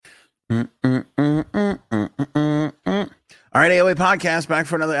Mm, mm, mm, mm, mm, mm, mm. All right, AOA podcast back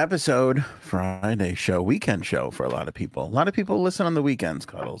for another episode. Friday show, weekend show for a lot of people. A lot of people listen on the weekends,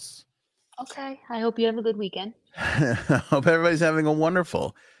 Cuddles. Okay. I hope you have a good weekend. Hope everybody's having a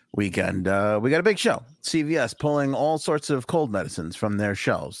wonderful weekend. We got a big show. CVS pulling all sorts of cold medicines from their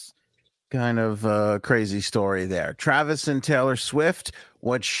shelves. Kind of crazy story there. Travis and Taylor Swift,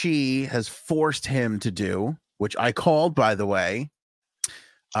 what she has forced him to do, which I called, by the way.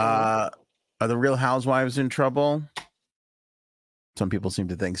 Are the Real Housewives in trouble? Some people seem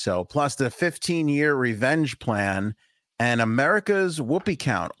to think so. Plus the 15-year revenge plan and America's whoopee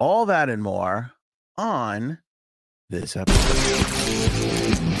count. All that and more on this episode.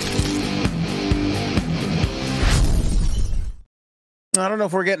 I don't know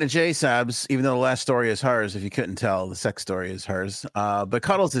if we're getting a J-Sabs, even though the last story is hers. If you couldn't tell, the sex story is hers. But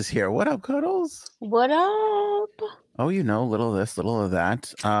Cuddles is here. What up, Cuddles? What up? Oh, you know, little of this, little of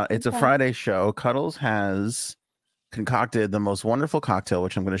that. It's a Friday show. Cuddles has concocted the most wonderful cocktail,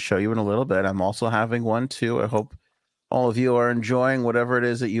 which I'm going to show you in a little bit. I'm also having one too. I hope all of you are enjoying whatever it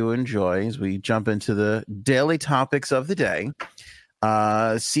is that you enjoy as we jump into the daily topics of the day.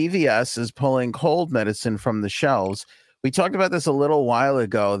 CVS is pulling cold medicine from the shelves. We talked about this a little while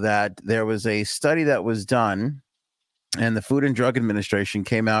ago, that there was a study that was done and the Food and Drug Administration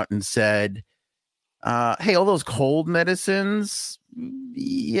came out and said, hey, all those cold medicines,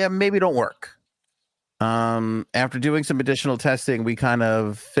 yeah, maybe don't work. After doing some additional testing, we kind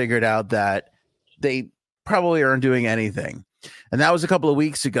of figured out that they probably aren't doing anything. And that was a couple of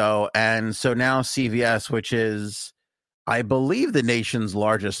weeks ago. And so now CVS, which is, I believe, the nation's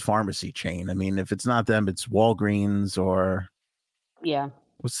largest pharmacy chain. I mean, if it's not them, it's Walgreens or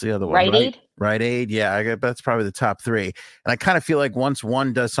what's the other one? Rite Aid? Rite Aid. Yeah, I guess that's probably the top three. And I kind of feel like once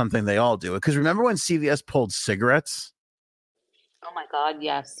one does something, they all do it. Because remember when CVS pulled cigarettes? Oh my God,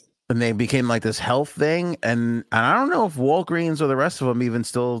 yes. And they became like this health thing. And I don't know if Walgreens or the rest of them even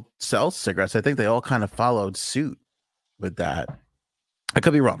still sell cigarettes. I think they all kind of followed suit with that. I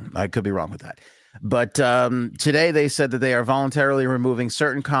could be wrong. With that. But today they said that they are voluntarily removing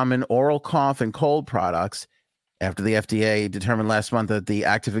certain common oral cough and cold products after the FDA determined last month that the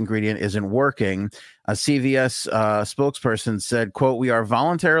active ingredient isn't working. A CVS spokesperson said, quote, "We are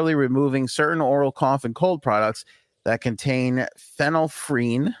voluntarily removing certain oral cough and cold products that contain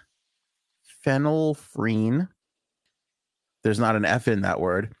phenylphrine. There's not an F in that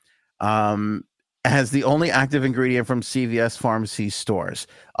word. As the only active ingredient from CVS pharmacy stores.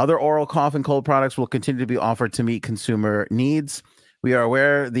 Other oral cough and cold products will continue to be offered to meet consumer needs. We are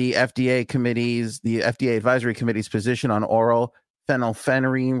aware the FDA advisory committee's position on oral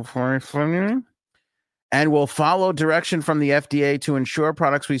phenylphenylphrine and will follow direction from the FDA to ensure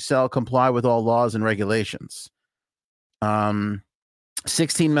products we sell comply with all laws and regulations."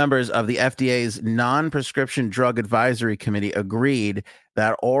 16 members of the FDA's non-prescription drug advisory committee agreed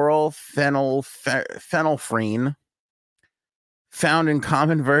that oral phenylphrine found in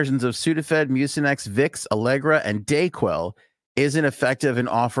common versions of Sudafed, Mucinex, Vicks, Allegra, and Dayquil isn't effective in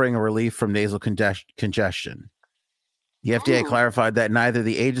offering a relief from nasal congestion. The FDA clarified that neither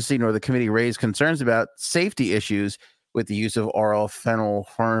the agency nor the committee raised concerns about safety issues with the use of oral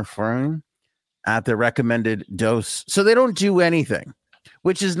phenylphrine at the recommended dose. So they don't do anything,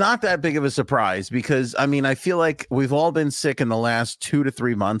 which is not that big of a surprise because, I mean, I feel like we've all been sick in the last 2 to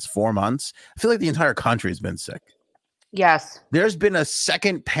 3 months, 4 months. I feel like the entire country has been sick. Yes. There's been a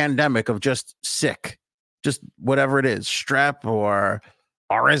second pandemic of just sick, just whatever it is, strep or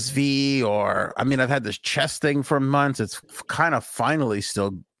RSV, or, I mean, I've had this chest thing for months. It's kind of finally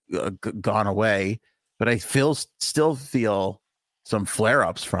still gone away, but I still feel some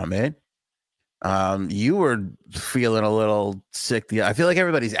flare-ups from it. You were feeling a little sick. I feel like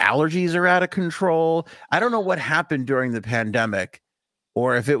everybody's allergies are out of control. I don't know what happened during the pandemic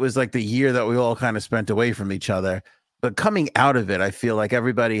or if it was like the year that we all kind of spent away from each other. But coming out of it, I feel like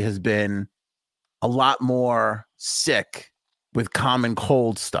everybody has been a lot more sick with common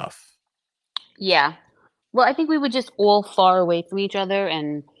cold stuff. Yeah. Well, I think we were just all far away from each other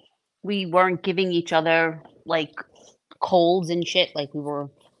and we weren't giving each other like colds and shit like we were.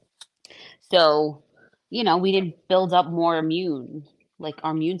 So, we didn't build up more our immune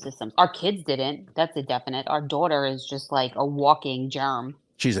systems. Our kids didn't. That's a definite. Our daughter is just like a walking germ.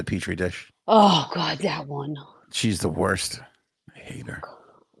 She's a petri dish. Oh, God, that one. She's the worst. I hate her.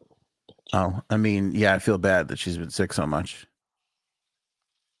 Oh, I mean, yeah, I feel bad that she's been sick so much.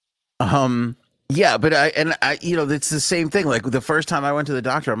 Yeah, but I, it's the same thing. Like the first time I went to the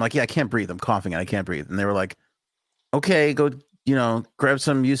doctor, I'm like, yeah, I can't breathe. I'm coughing and I can't breathe. And they were like, okay, go grab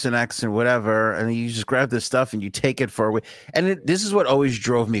some Mucinex and whatever, and you just grab this stuff and you take it for a week. And this is what always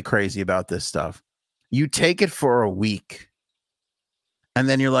drove me crazy about this stuff. You take it for a week, and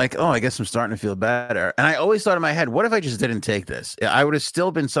then you're like, oh, I guess I'm starting to feel better. And I always thought in my head, what if I just didn't take this? I would have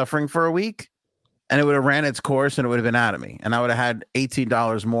still been suffering for a week, and it would have ran its course, and it would have been out of me, and I would have had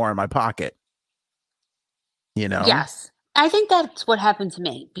 $18 more in my pocket. Yes. I think that's what happened to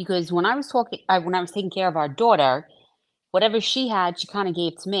me because when I was taking care of our daughter, whatever she had, she kind of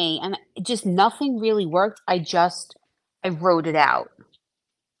gave to me, and just nothing really worked. I wrote it out.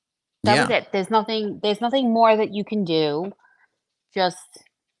 That was Yeah. it. There's nothing more that you can do. Just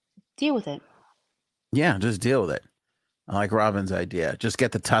deal with it. Yeah, just deal with it. I like Robin's idea. Just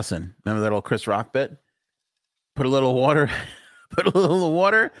get the tussin. Remember that old Chris Rock bit? Put a little water,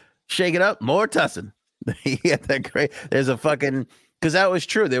 shake it up, more tussin. Yeah, that great. There's a fucking, because that was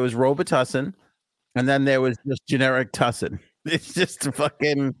true. There was Robitussin, and then there was just generic tussin. It's just to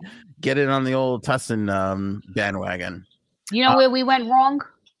fucking get it on the old tussin bandwagon. You know where we went wrong?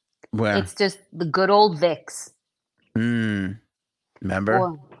 Where? It's just the good old Vicks.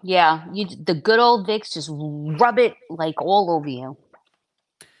 Remember? Yeah, the good old Vicks, just rub it like all over you.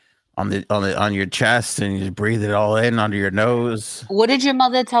 On your chest, and you just breathe it all in under your nose. What did your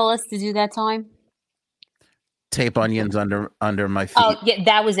mother tell us to do that time? Tape onions under my feet. Oh, yeah,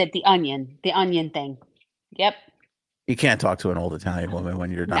 that was it. The onion thing. Yep. You can't talk to an old Italian woman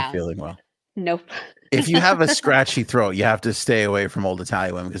when you're not feeling well. Nope. If you have a scratchy throat, you have to stay away from old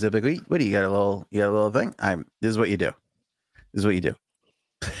Italian women because they're like, "What do you got a little thing?" This is what you do.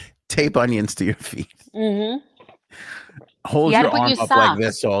 Tape onions to your feet. Mm-hmm. Hold your arm up like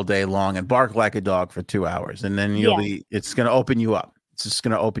this all day long and bark like a dog for 2 hours, and then it's going to open you up. It's just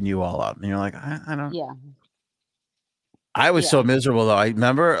going to open you all up, and you're like, I don't. Yeah. I was so miserable though. I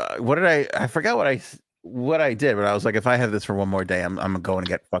remember I forgot what I did, but I was like, if I have this for one more day, I'm going to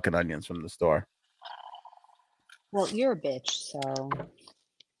get fucking onions from the store. Well, you're a bitch, so.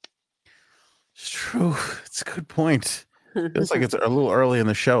 It's true. It's a good point. Feels like it's a little early in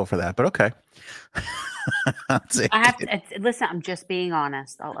the show for that, but okay. I have to listen. I'm just being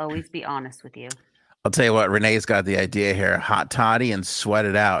honest. I'll always be honest with you. I'll tell you what. Renee's got the idea here: hot toddy and sweat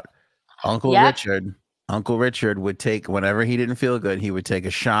it out. Uncle Richard would take whenever he didn't feel good. He would take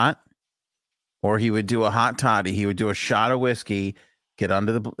a shot, or he would do a hot toddy. He would do a shot of whiskey. Get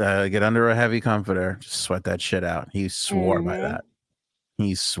under a heavy comforter. Just sweat that shit out. He swore by that.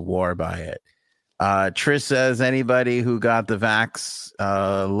 He swore by it. Trish says anybody who got the vax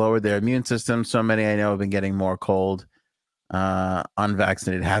lowered their immune system. So many I know have been getting more cold.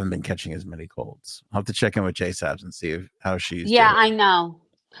 Unvaccinated haven't been catching as many colds. I'll have to check in with J-Sabs and see how she's doing. I know.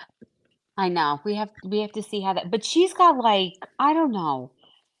 We have to see how that. But she's got I don't know.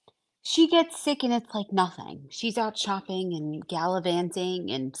 She gets sick and it's like nothing. She's out shopping and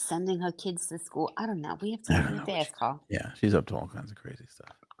gallivanting and sending her kids to school. I don't know. We have to ask her. Yeah, she's up to all kinds of crazy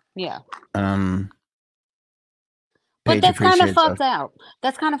stuff. Yeah. But that's kind of fucked out.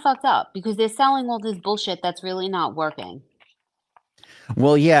 That's kind of fucked up because they're selling all this bullshit that's really not working.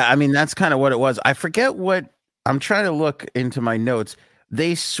 Well, yeah, I mean, that's kind of what it was. I forget what I'm trying to look into my notes.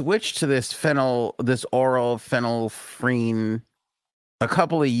 They switched to this oral phenylphrine a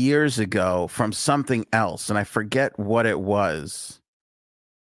couple of years ago from something else, and I forget what it was.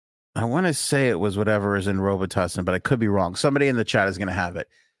 I want to say it was whatever is in Robitussin, but I could be wrong. Somebody in the chat is going to have it.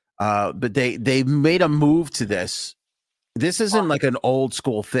 But they made a move to this. This isn't like an old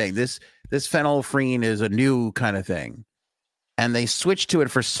school thing. This phenylphrine is a new kind of thing. And they switched to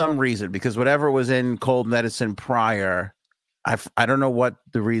it for some reason because whatever was in cold medicine prior, I don't know what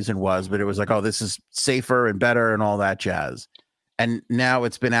the reason was, but it was like, oh, this is safer and better and all that jazz. And now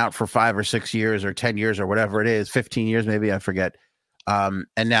it's been out for 5 or 6 years or 10 years or whatever it is, 15 years maybe, I forget. And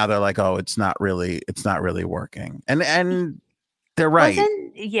now they're like, oh, it's not really working. And they're right.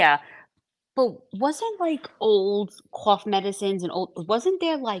 But wasn't old cough medicines and wasn't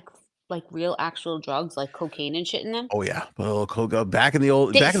there like real actual drugs like cocaine and shit in them? Oh yeah, well, back in the good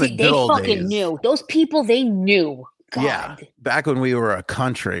old days. They fucking knew. Those people, they knew. God. Yeah, back when we were a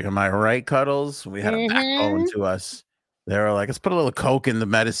country, am I right, Cuddles? We had a backbone to us. They were like, let's put a little coke in the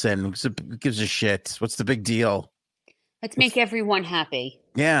medicine. Who gives a shit? What's the big deal? Let's make everyone happy.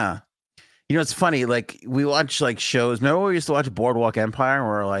 Yeah. You know, it's funny. Like we watch shows. Remember we used to watch Boardwalk Empire, and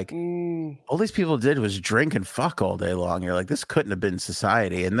we're like, all these people did was drink and fuck all day long. You're like, this couldn't have been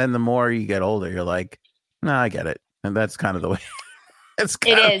society. And then the more you get older, you're like, no, I get it. And that's kind of the way. It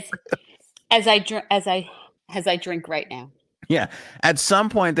is. As I drink right now. Yeah. At some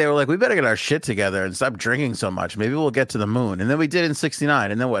point, they were like, we better get our shit together and stop drinking so much. Maybe we'll get to the moon. And then we did in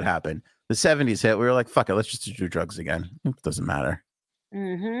 '69. And then what happened? the 70s hit, we were like, fuck it, let's just do drugs again. It doesn't matter.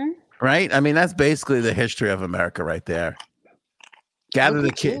 Mm-hmm. Right? I mean, that's basically the history of America right there. Gather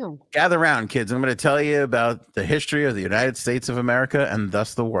around, kids. I'm going to tell you about the history of the United States of America and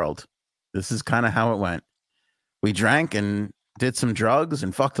thus the world. This is kind of how it went. We drank and did some drugs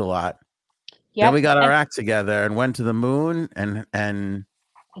and fucked a lot. Yep. Then we got our act together and went to the moon and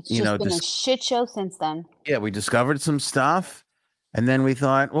it's just been a shit show since then. Yeah, we discovered some stuff and then we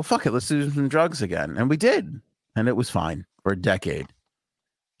thought, well, fuck it, let's do some drugs again. And we did. And it was fine for a decade.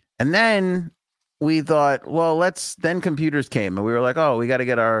 And then we thought, well, then computers came and we were like, oh, we got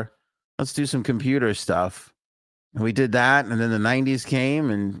to let's do some computer stuff. And we did that. And then the 90s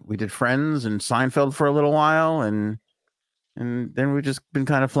came and we did Friends and Seinfeld for a little while. And then we've just been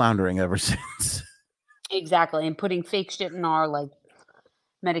kind of floundering ever since. Exactly. And putting fake shit in our like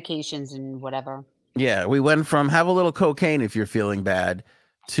medications and whatever. Yeah. We went from have a little cocaine if you're feeling bad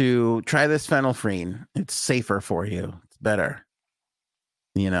to try this phenylphrine. It's safer for you. It's better.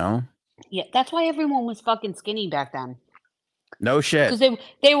 You know? Yeah, that's why everyone was fucking skinny back then. No shit. Because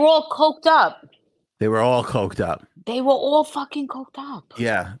they were all coked up. They were all coked up. They were all fucking coked up.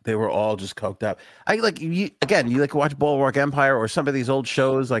 Yeah, they were all just coked up. You like watch Bulwark Empire or some of these old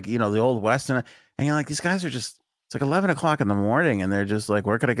shows, like, you know, the old West, and you're like, these guys are just, it's like 11 o'clock in the morning and they're just like,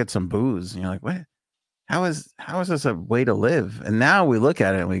 where could I get some booze? And you're like, what? How is this a way to live? And now we look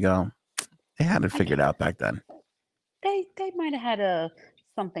at it and we go, they had it figured out back then. They might have had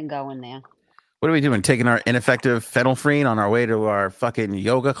something going there. What are we doing? Taking our ineffective phenylphrine on our way to our fucking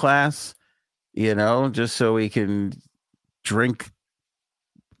yoga class, you know, just so we can drink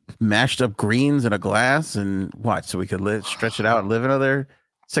mashed up greens in a glass and what? So we could stretch it out and live another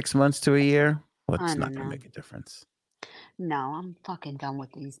 6 months to a year? Well, it's not going to make a difference. No, I'm fucking done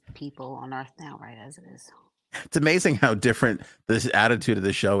with these people on Earth now, right as it is. It's amazing how different this attitude of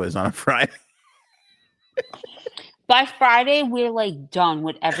the show is on a Friday. By Friday, we're like done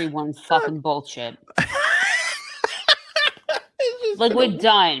with everyone's fucking bullshit. Like we're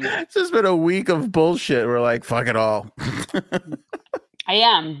done. It's just been a week of bullshit. We're like, fuck it all. I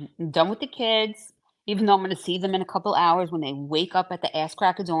am. I'm done with the kids, even though I'm going to see them in a couple hours when they wake up at the ass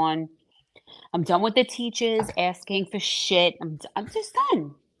crack of dawn. I'm done with the teachers asking for shit. I'm just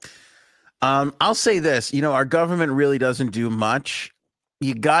done. I'll say this. You know, our government really doesn't do much.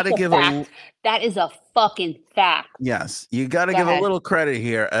 You got to give that is a fucking fact. Yes. You got to give a little credit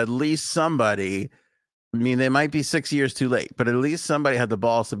here. At least somebody, I mean, they might be 6 years too late, but at least somebody had the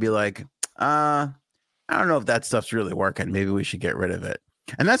balls to be like, I don't know if that stuff's really working. Maybe we should get rid of it.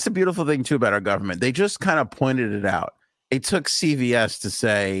 And that's the beautiful thing too about our government. They just kind of pointed it out. It took CVS to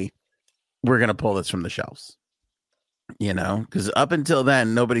say, we're going to pull this from the shelves, you know, because up until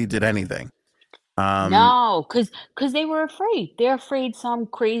then, nobody did anything. No, because they were afraid. They're afraid some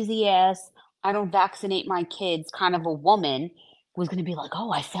crazy ass, I don't vaccinate my kids kind of a woman was going to be like,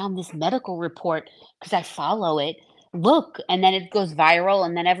 oh, I found this medical report because I follow it. Look, and then it goes viral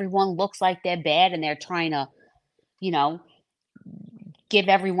and then everyone looks like they're bad and they're trying to, you know, give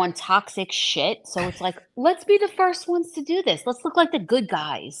everyone toxic shit. So it's like, let's be the first ones to do this. Let's look like the good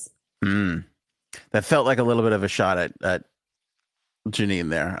guys. That felt like a little bit of a shot at Janine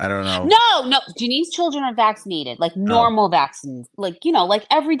there. I don't know. No. Janine's children are vaccinated, like normal vaccines, like, you know, like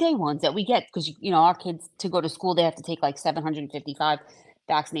everyday ones that we get because, you know, our kids to go to school, they have to take like 755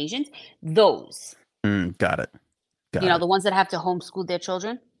 vaccinations. Those. Got it. You know, the ones that have to homeschool their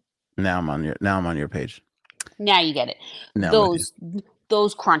children. Now I'm on your page. Now you get it.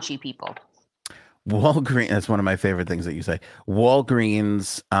 Those crunchy people. Walgreens, that's one of my favorite things that you say.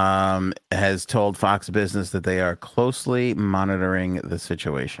 Walgreens has told Fox Business that they are closely monitoring the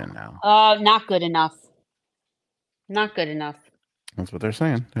situation now. Not good enough. Not good enough. That's what they're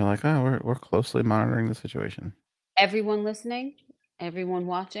saying. They're like, oh, we're closely monitoring the situation. Everyone listening, everyone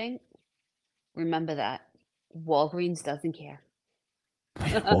watching, remember that. Walgreens doesn't care.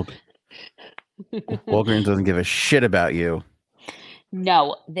 Walgreens doesn't give a shit about you.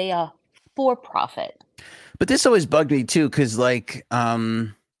 No, they are for profit. But this always bugged me too, because like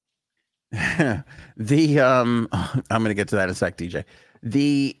I'm gonna get to that in a sec, DJ.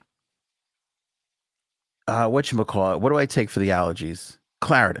 The whatchamacallit, what do I take for the allergies?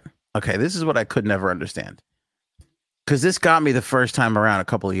 Claritin. Okay, this is what I could never understand. Because this got me the first time around a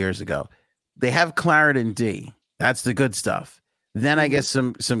couple of years ago. They have Claritin D. That's the good stuff. Then I guess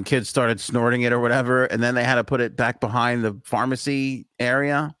some kids started snorting it or whatever, and then they had to put it back behind the pharmacy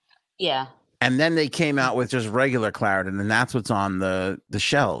area. Yeah. And then they came out with just regular Claritin, and that's what's on the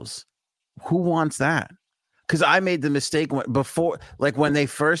shelves. Who wants that? Because I made the mistake when they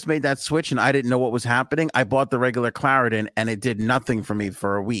first made that switch and I didn't know what was happening. I bought the regular Claritin, and it did nothing for me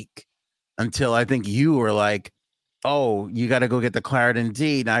for a week. until I think you were like, oh, you got to go get the Clarendon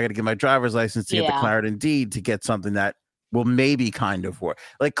deed. Now I got to get my driver's license to get the Clarendon deed to get something that will maybe kind of work.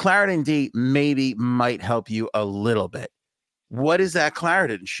 Like Clarendon deed maybe might help you a little bit. What is that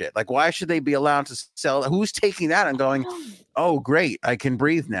Clarendon shit? Like, why should they be allowed to sell? Who's taking that and going, oh, great, I can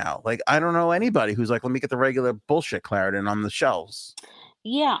breathe now? Like, I don't know anybody who's like, let me get the regular bullshit Clarendon on the shelves.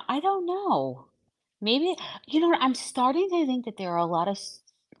 Yeah, I don't know. Maybe, I'm starting to think that there are a lot of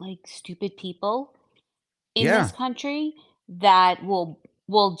like stupid people in Yeah. this country that will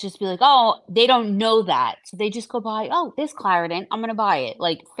just be like, oh, they don't know that, so they just go buy. Oh, this Clarendon, I'm gonna buy it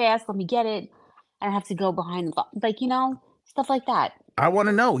like fast. Let me get it. I don't have to go behind the like stuff like that. I want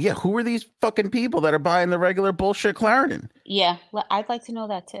to know. Yeah, who are these fucking people that are buying the regular bullshit Clarendon? Yeah, I'd like to know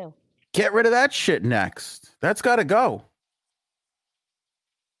that too. Get rid of that shit next. That's got to go.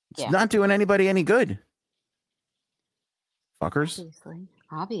 It's not doing anybody any good. Fuckers.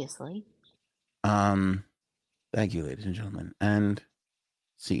 Obviously. Thank you, ladies and gentlemen. And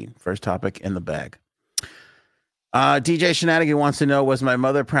scene. First topic in the bag. DJ Shenanigan wants to know, was my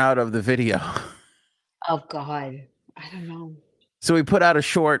mother proud of the video? Oh, God. I don't know. So we put out a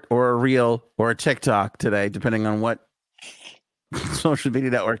short or a reel or a TikTok today, depending on what social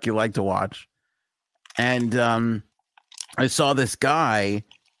media network you like to watch. And I saw this guy.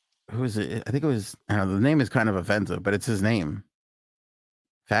 Who is it? I think it was, the name is kind of offensive, but it's his name.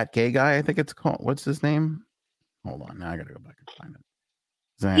 Fat gay guy, I think it's called. What's his name? Hold on. Now I got to go back and find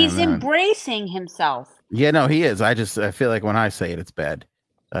it. He's embracing himself. Yeah, no, he is. I feel like when I say it, it's bad.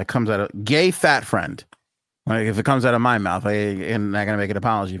 It comes out of gay fat friend. Like if it comes out of my mouth, I'm not going to make an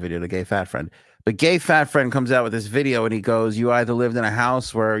apology video to gay fat friend. But gay fat friend comes out with this video and he goes, you either lived in a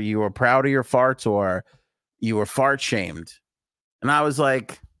house where you were proud of your farts or you were fart shamed. And I was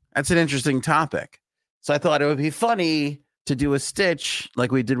like, that's an interesting topic. So I thought it would be funny to do a stitch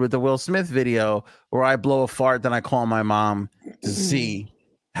like we did with the Will Smith video where I blow a fart, then I call my mom to see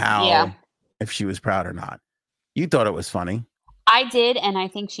how, if she was proud or not. You thought it was funny. I did, and I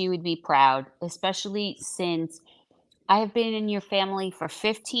think she would be proud, especially since I have been in your family for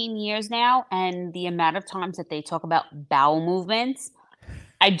 15 years now, and the amount of times that they talk about bowel movements,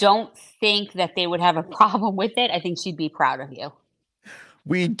 I don't think that they would have a problem with it. I think she'd be proud of you.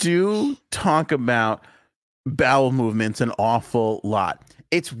 We do talk about bowel movements an awful lot.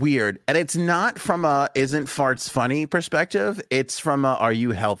 It's weird. And it's not from a isn't farts funny perspective. It's from a are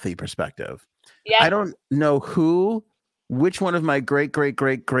you healthy perspective. Yeah. I don't know which one of my great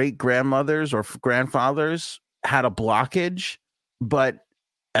grandmothers or grandfathers had a blockage, but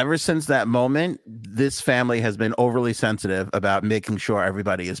ever since that moment, this family has been overly sensitive about making sure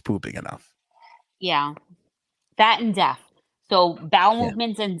everybody is pooping enough. Yeah. That and death. So bowel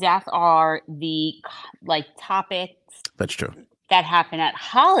movements and death are the topics. That's true. That happen at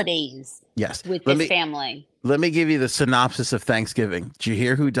holidays. Yes. With this family. Let me give you the synopsis of Thanksgiving. Did you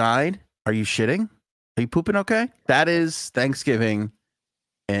hear who died? Are you shitting? Are you pooping okay? That is Thanksgiving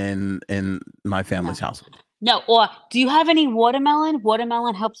in my family's household. No, or do you have any watermelon?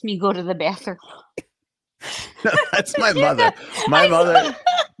 Watermelon helps me go to the bathroom. No, that's my mother.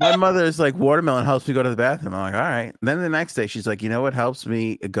 My mother is like, watermelon helps me go to the bathroom. I'm like, all right. And then the next day, she's like, you know what helps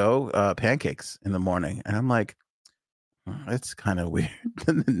me go? Pancakes in the morning. And I'm like, it's kind of weird.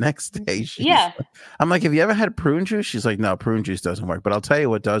 Then the next day, I'm like, have you ever had prune juice? She's like, no, prune juice doesn't work. But I'll tell you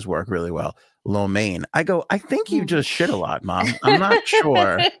what does work really well. Lo mein. I go, I think you just shit a lot, Mom. I'm not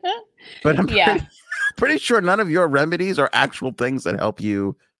sure. But I'm pretty sure none of your remedies are actual things that help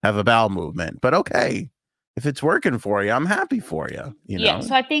you have a bowel movement. But okay. If it's working for you, I'm happy for you. Yeah,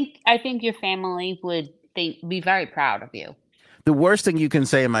 so I think your family would be very proud of you. The worst thing you can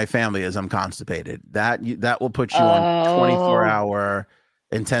say in my family is I'm constipated. That will put you on 24-hour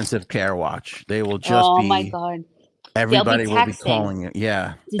intensive care watch. They will just be. Oh my God! Everybody will be calling you.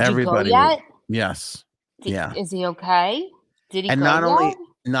 Yeah, Did everybody. You go yet? Yes. Is he okay? Did he? And not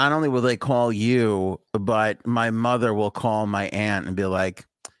only will they call you, but my mother will call my aunt and be like,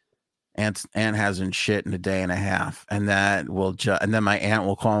 Aunt hasn't shit in a day and a half, and that will and then my aunt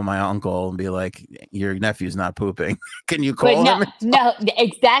will call my uncle and be like, your nephew's not pooping. Can you call him? No,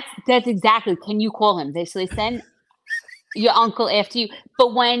 that's exactly. Can you call him? They send your uncle after you.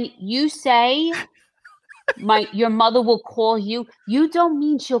 But when you say your mother will call you, you don't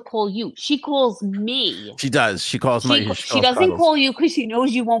mean she'll call you. She calls me. She does. She calls my. She doesn't call you because she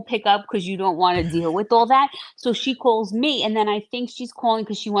knows you won't pick up because you don't want to deal with all that. So she calls me, and then I think she's calling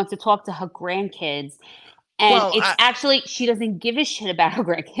because she wants to talk to her grandkids. And Well, it's actually, she doesn't give a shit about her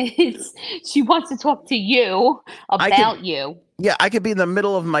grandkids. She wants to talk to you I could, about you. yeah, I could be in the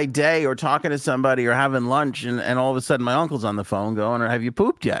middle of my day or talking to somebody or having lunch, and all of a sudden my uncle's on the phone going, "Or have you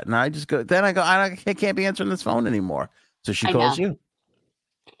pooped yet?" And I just go, then I go, I can't be answering this phone anymore. So she I calls know. you.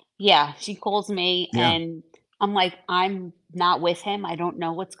 Yeah, she calls me Yeah, and I'm like, I'm not with him. I don't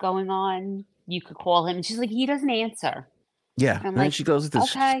know what's going on. You could call him. And she's like, he doesn't answer. yeah. And I'm And then like, she goes with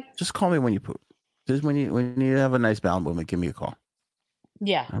this. okay. Just call me when you poop. Just when you have a nice bowel movement, give me a call.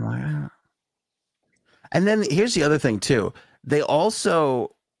 Yeah. I'm like, ah. And then here's the other thing too. They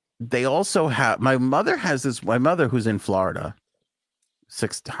also they also have my mother who's in Florida,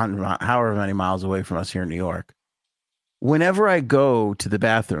 600 however many miles away from us here in New York. Whenever I go to the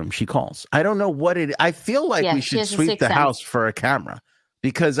bathroom, she calls. I don't know what it. I feel like Yeah, we she should has a sweep sixth the sense. house for a camera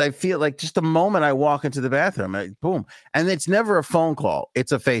because I feel like just the moment I walk into the bathroom, boom, and it's never a phone call;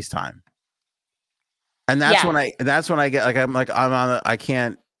 it's a FaceTime, and Yes. that's when I get like I'm on the, I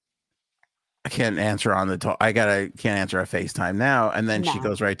can't answer on the talk. Can't answer a FaceTime now, and then she No.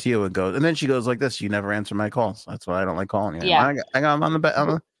 goes right to you and goes, and then she goes like this: "You never answer my calls. That's why I don't like calling you anymore." Yeah. I'm on the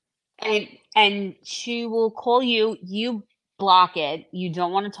bed. And she will call you, you block it, you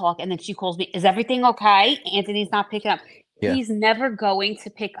don't want to talk, and then she calls me, "Is everything okay?" Anthony's not picking up. Yeah. He's never going to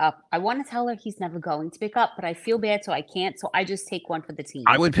pick up. I want to tell her he's never going to pick up, but I feel bad, so I can't. So I just take one for the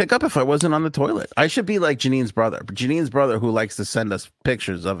I team. would pick up if I wasn't on the toilet. I should be like Janine's brother, but Janine's brother who likes to send us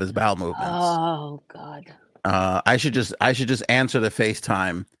pictures of his bowel movements. Oh God. I should just answer the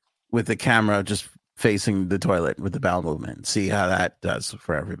FaceTime with the camera just facing the toilet with the bowel movement. See how that does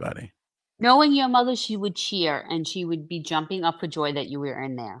for everybody. Knowing your mother, she would cheer and she would be jumping up for joy that you were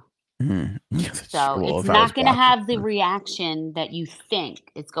in there. Yeah, that's So true. Well, it's if I was not going to blocked. have the reaction that you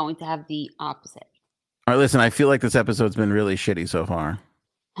think. It's going to have the opposite. All right, listen. I feel like this episode's been really shitty so far.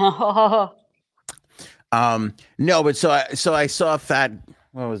 No, but so I saw a fat,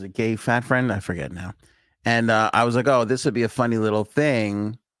 what was it, gay fat friend? I forget now. And I was like, oh, this would be a funny little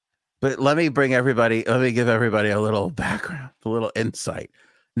thing. But let me give everybody a little background, a little insight.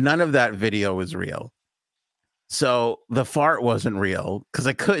 None of that video was real. So the fart wasn't real because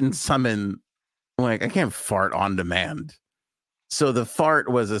I couldn't summon, like, I can't fart on demand. So the fart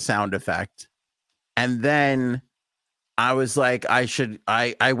was a sound effect. And then I was like,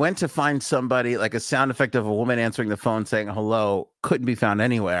 I went to find somebody, like a sound effect of a woman answering the phone saying hello, couldn't be found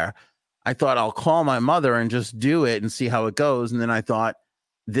anywhere. I thought I'll call my mother and just do it and see how it goes. And then I thought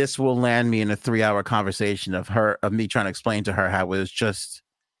this will land me in a 3-hour conversation of me trying to explain to her how it was just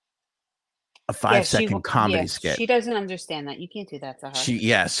a 5-second comedy skit. She doesn't understand that. You can't do that to her.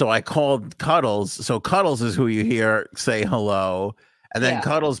 Yeah. So I called Cuddles. So Cuddles is who you hear say hello. And then Yeah.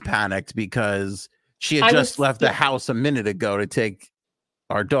 Cuddles panicked because she had just left the house a minute ago to take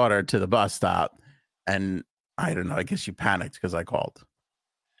our daughter to the bus stop. And I don't know. I guess she panicked because I called.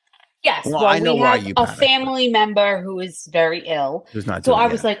 Yes. Well, Well, I know we why have you a panicked. family member who is very ill. Who's not So doing I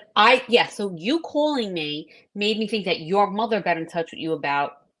it. was like, so you calling me made me think that your mother got in touch with you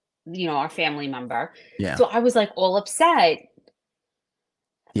about, our family member. Yeah. So I was like all upset.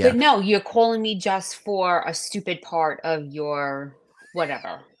 Yeah. But no, you're calling me just for a stupid part of your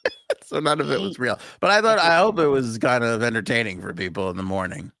whatever. So none of it was real. But I hope it was kind of entertaining for people in the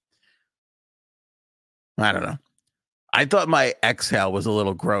morning. I don't know. I thought my exhale was a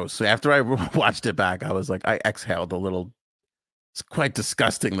little gross. So after I watched it back, I was like, I exhaled a little. It's quite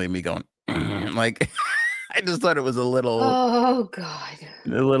disgustingly me going, like, I just thought it was a Oh God.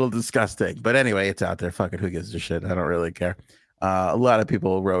 little disgusting. But anyway, it's out there. Fuck it. Who gives a shit? I don't really care. A lot of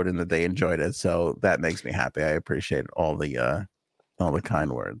people wrote in that they enjoyed it. So that makes me happy. I appreciate all the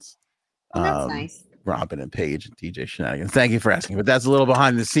kind words. Oh, that's nice. Robin and Paige and DJ Shenanigans. Thank you for asking. But that's a little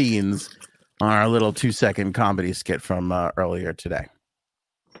behind the scenes on our little 2-second comedy skit from earlier today.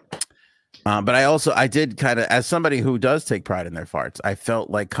 But I did kind of, as somebody who does take pride in their farts, I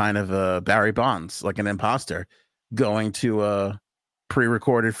felt like kind of a Barry Bonds, like an imposter going to a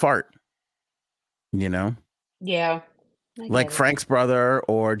pre-recorded fart, Yeah. like Frank's brother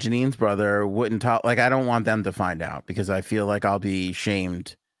or Janine's brother wouldn't talk. Like, I don't want them to find out because I feel like I'll be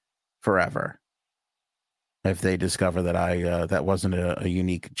shamed forever if they discover that that wasn't a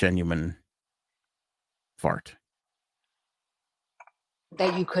unique, genuine fart.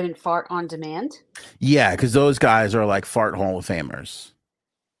 That you couldn't fart on demand? Yeah, because those guys are like fart Hall of Famers.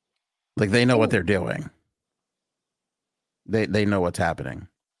 Like, they know what they're doing. They know what's happening.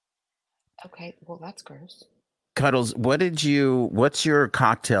 Okay, well, that's gross. Cuddles, what's your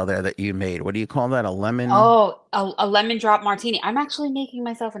cocktail there that you made? What do you call that? A lemon? Oh, a lemon drop martini. I'm actually making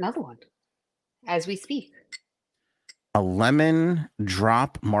myself another one as we speak. A lemon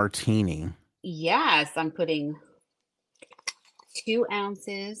drop martini. Yes, I'm putting 2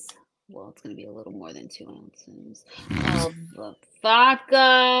 ounces. Well, it's going to be a little more than 2 ounces of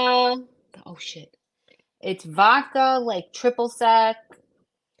vodka. Oh shit! It's vodka like triple sec,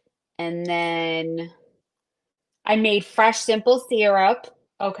 and then I made fresh simple syrup.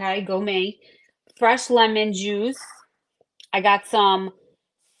 Okay, go me. Fresh lemon juice. I got some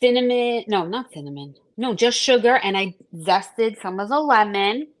cinnamon. No, not cinnamon. No, just sugar, and I zested some of the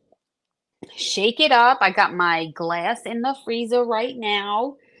lemon. Shake it up. I got my glass in the freezer right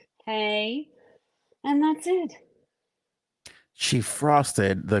now. Hey, and that's it. She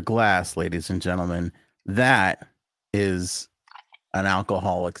frosted the glass, ladies and gentlemen. That is an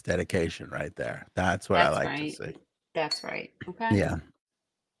alcoholic's dedication right there. That's what I That's like to right. see. That's right. Okay. Yeah,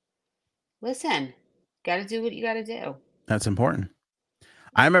 Listen, got to do what you got to do. that's important.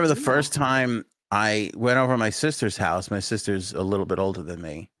 I remember the Yeah. first time I went over to my sister's house. My sister's a little bit older than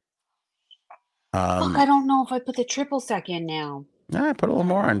me. Fuck, I don't know if I put the triple sec in now. I put a little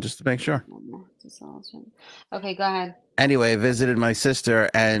more on just to make sure. Okay, go ahead. Anyway, visited my sister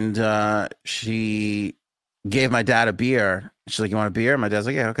and she gave my dad a beer. She's like, "You want a beer?" My dad's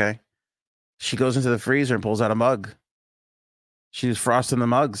like, "Yeah, okay." She goes into the freezer and pulls out a mug. She was frosting the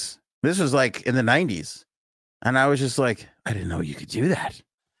mugs. This was like in the 90s. And I was just like, I didn't know you could do that.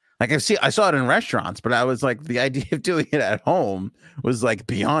 Like I saw it in restaurants, but I was like, the idea of doing it at home was like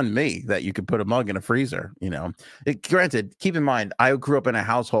beyond me that you could put a mug in a freezer, you know. Granted, keep in mind, I grew up in a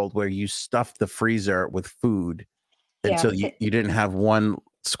household where you stuffed the freezer with food Yeah. until you didn't have one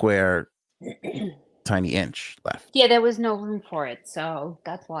square tiny inch left. Yeah, there was no room for it, so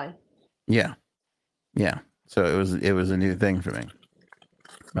that's why. Yeah. Yeah. So it was a new thing for me.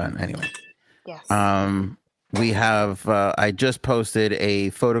 But anyway. Yes. We have I just posted a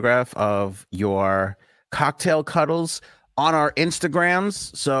photograph of your cocktail cuddles on our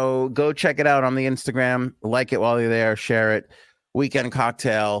Instagrams. So go check it out on the Instagram. Like it while you're there, share it. Weekend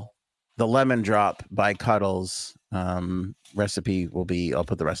cocktail, the lemon drop by Cuddles. Recipe will be, I'll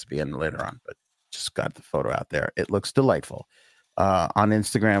put the recipe in later on, but just got the photo out there. It looks delightful. On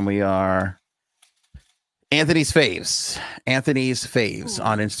Instagram, we are Anthony's Faves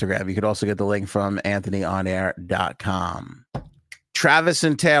on Instagram. You could also get the link from anthonyonair.com. Travis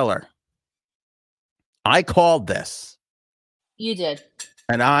and Taylor. I called this. You did.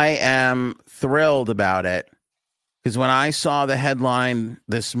 And I am thrilled about it. Because when I saw the headline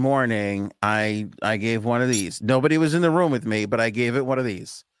this morning, I gave one of these. Nobody was in the room with me, but I gave it one of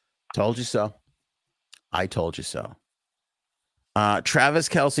these. Told you so. I told you so. Travis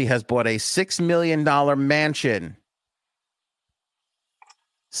Kelce has bought a $6 million mansion.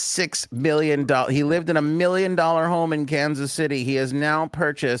 $6 million. He lived in $1 million home in Kansas City. He has now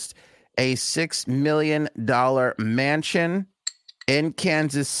purchased a $6 million mansion in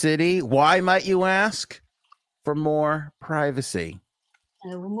Kansas City. Why, might you ask? For more privacy.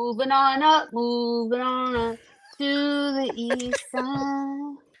 And we're moving on up to the east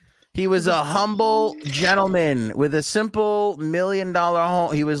side. He was a humble gentleman with a simple $1 million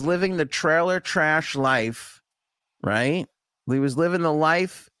home. He was living the trailer trash life, right? He was living the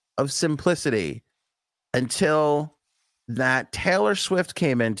life of simplicity until that Taylor Swift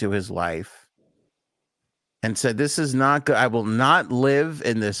came into his life and said, "This is not good. I will not live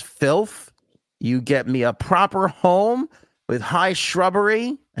in this filth. You get me a proper home with high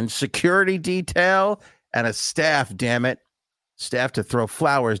shrubbery and security detail and a staff, damn it. Staff to throw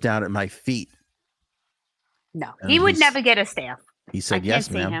flowers down at my feet." No, he would never get a staff. He said,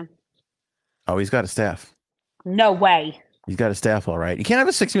 "Yes, ma'am." Him. Oh, he's got a staff. No way. He's got a staff, all right. You can't have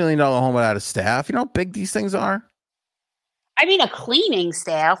a $6 million home without a staff. You know how big these things are? I mean, a cleaning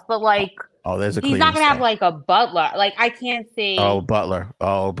staff, but like, oh, there's a he's not gonna staff. have like a butler. Like, I can't see. Oh, butler.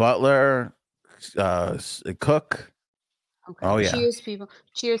 Cook. Okay. Oh, yeah. Cheers, people.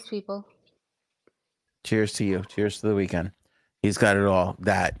 Cheers, people. Cheers to you. Cheers to the weekend. He's got it all.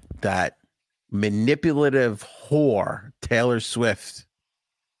 That manipulative whore, Taylor Swift,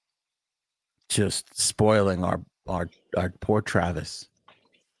 just spoiling our poor Travis.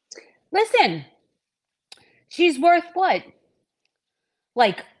 Listen, she's worth what?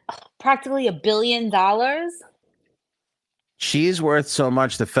 Like practically $1 billion? She's worth so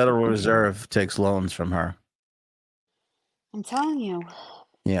much the Federal Reserve takes loans from her. I'm telling you.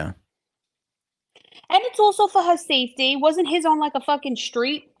 Yeah. And it's also for her safety. Wasn't his on like a fucking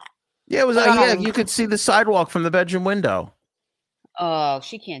street? Yeah, it was. Yeah, you could see the sidewalk from the bedroom window. Oh,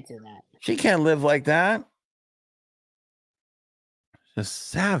 she can't do that. She can't live like that. Just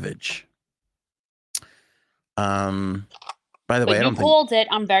savage. By the way, I don't think you called it.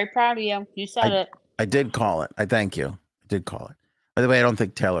 I'm very proud of you. You said it. I did call it. I thank you. I did call it. By the way, I don't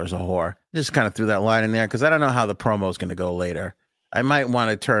think Taylor's a whore. Just kind of threw that line in there because I don't know how the promo is going to go later. I might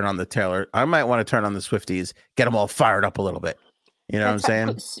want to turn on the Taylor. I might want to turn on the Swifties, get them all fired up a little bit. You know what I'm That's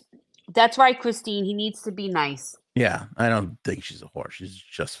right. saying? That's right, Christine. He needs to be nice. Yeah, I don't think she's a whore. She's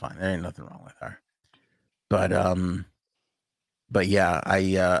just fine. There ain't nothing wrong with her. But yeah,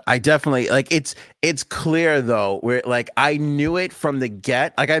 I definitely like it's clear though, where like I knew it from the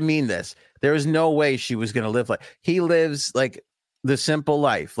get. Like I mean this. There was no way she was gonna live like he lives like the simple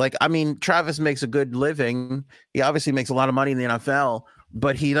life. Like, I mean, Travis makes a good living. He obviously makes a lot of money in the NFL,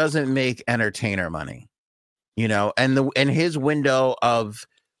 but he doesn't make entertainer money, you know, and his window of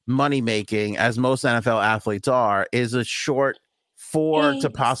money making, as most NFL athletes are, is a short 4 to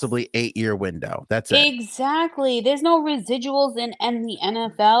possibly 8 year window. That's it. Exactly. There's no residuals in the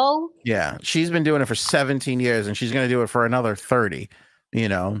NFL. Yeah. She's been doing it for 17 years and she's going to do it for another 30, you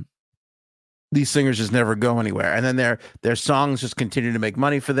know. These singers just never go anywhere. And then their songs just continue to make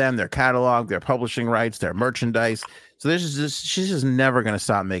money for them, their catalog, their publishing rights, their merchandise. So she's just never going to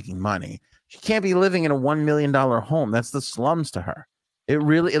stop making money. She can't be living in a $1 million home. That's the slums to her. It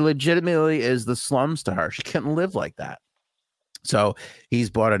legitimately is the slums to her. She can't live like that. So he's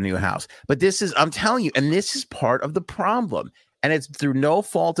bought a new house. But I'm telling you, and this is part of the problem. And it's through no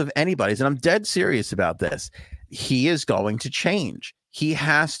fault of anybody's. And I'm dead serious about this. He is going to change. He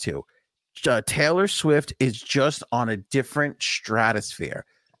has to. Taylor Swift is just on a different stratosphere.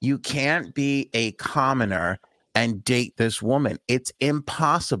 You can't be a commoner and date this woman. It's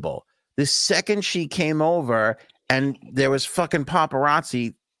impossible. The second she came over and there was fucking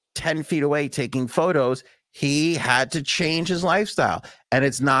paparazzi 10 feet away taking photos, he had to change his lifestyle. And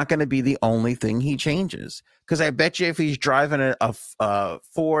it's not going to be the only thing he changes. Because I bet you if he's driving a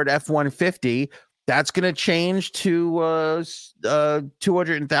Ford F-150, that's going to change to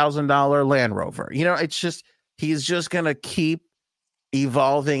 $200,000 Land Rover. You know, it's just, he's just going to keep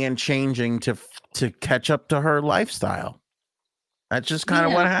evolving and changing to catch up to her lifestyle. That's just kind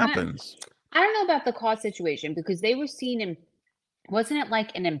of what happens. I don't know about the car situation because they were seen in, wasn't it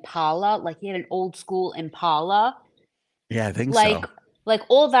like an Impala? Like he had an old school Impala. Yeah, I think so. Like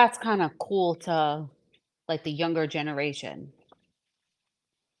all that's kind of cool to like the younger generation.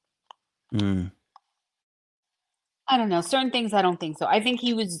 I don't know. Certain things I don't think so. I think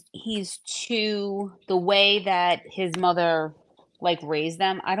he's too, the way that his mother like raised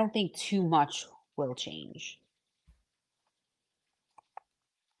them, I don't think too much will change.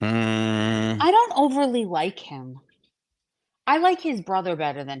 I don't overly like him. I like his brother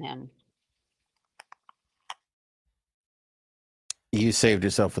better than him. You saved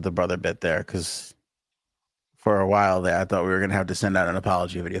yourself with the brother bit there because for a while there, I thought we were going to have to send out an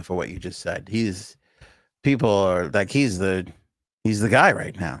apology video for what you just said. People are like, he's the guy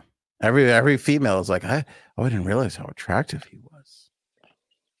right now. Every female is like, I didn't realize how attractive he was.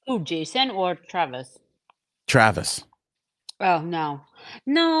 Who, Jason or Travis? Travis. Oh,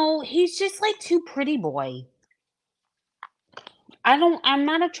 no, he's just like too pretty boy. I'm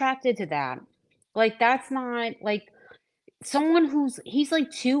not attracted to that. Like, that's not like someone he's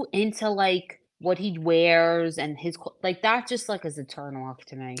like too into like what he wears and his, like that just like is a turn off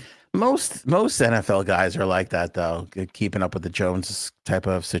to me. Most NFL guys are like that though, keeping up with the Jones type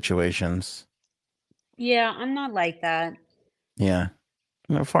of situations. Yeah, I'm not like that. Yeah,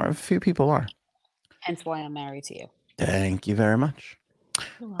 a few people are. Hence why I'm married to you. Thank you very much.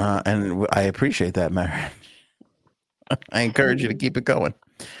 And I appreciate that marriage. I encourage you to keep it going.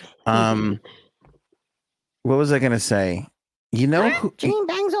 What was I going to say? You know who? Gene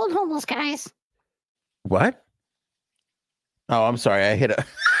bangs old homeless guys. What? Oh, I'm sorry. I hit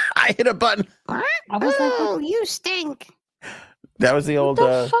a button. What? Oh, you stink. That was the old.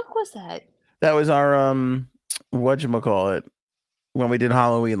 What the fuck was that? That was our whatchamacallit when we did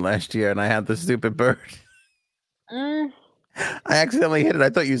Halloween last year, and I had the stupid bird. I accidentally hit it. I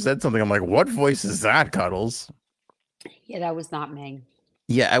thought you said something. I'm like, what voice is that, Cuddles? Yeah, that was not me.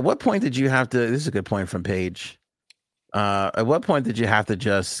 Yeah. At what point did you have to? This is a good point from Paige. At what point did you have to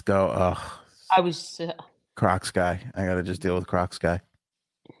just go? Oh, I was Crocs guy. I got to just deal with Crocs guy.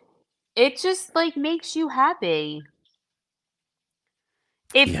 It just like makes you happy.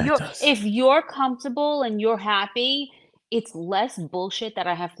 If you're comfortable and you're happy, it's less bullshit that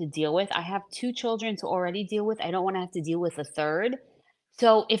I have to deal with. I have 2 children to already deal with. I don't want to have to deal with a third.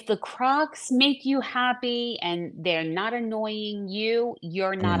 So if the Crocs make you happy and they're not annoying you,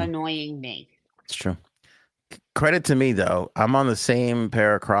 you're not annoying me. It's true. Credit to me though. I'm on the same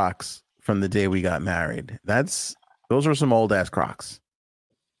pair of Crocs from the day we got married. Those were some old ass Crocs.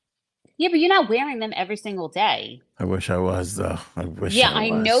 Yeah, but you're not wearing them every single day. I wish I was, though. I wish Yeah, I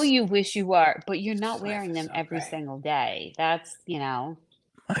I was. know you wish you were, but you're not Life wearing is them so every great. single day. That's,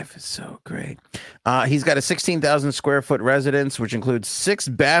 Life is so great. He's got a 16,000 square foot residence, which includes 6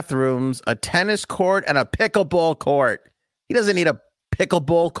 bathrooms, a tennis court, and a pickleball court. He doesn't need a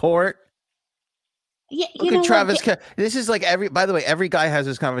pickleball court. Yeah, Look at Travis. This is like by the way, every guy has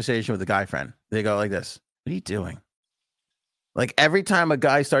this conversation with a guy friend. They go like this. What are you doing? Like every time a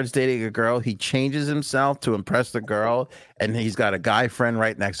guy starts dating a girl, he changes himself to impress the girl. And he's got a guy friend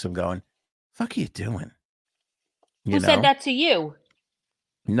right next to him going, fuck are you doing? Who said that to you?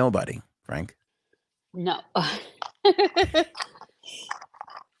 Nobody, Frank. No.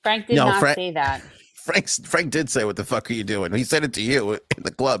 Frank did not say that. Frank did say, what the fuck are you doing? He said it to you in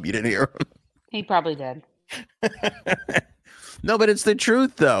the club. You didn't hear him. He probably did. No, but it's the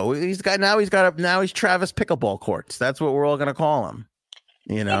truth, though. He's Travis Pickleball Courts. That's what we're all gonna call him.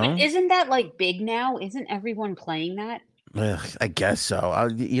 You know? Yeah, but isn't that like big now? Isn't everyone playing that? I guess so.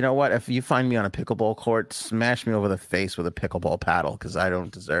 You know what? If you find me on a pickleball court, smash me over the face with a pickleball paddle because I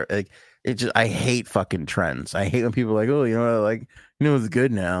don't deserve it. I hate fucking trends. I hate when people are like, oh, it's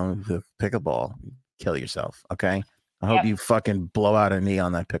good now. The pickleball. Kill yourself, okay? I hope you fucking blow out a knee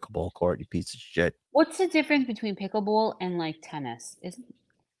on that pickleball court, you piece of shit. What's the difference between pickleball and like tennis?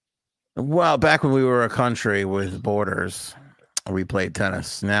 Well, back when we were a country with borders, we played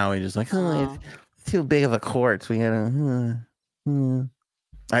tennis. Now we just like, it's too big of a court. We gotta.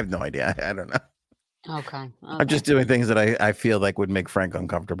 I have no idea. I don't know. Okay. I'm just doing things that I feel like would make Frank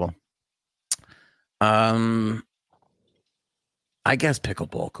uncomfortable. I guess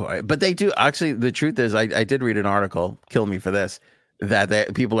pickleball court, but they do actually. The truth is, I did read an article. Kill me for this.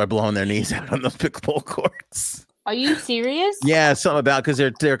 That people are blowing their knees out on those pickleball courts. Are you serious? Yeah, something about because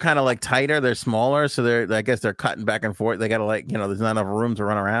they're kind of like tighter. They're smaller, so I guess they're cutting back and forth. They gotta there's not enough room to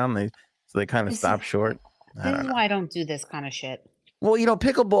run around. So they kind of stop short. This is why I don't do this kind of shit. Well,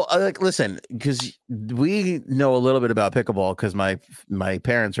 pickleball. Listen, because we know a little bit about pickleball because my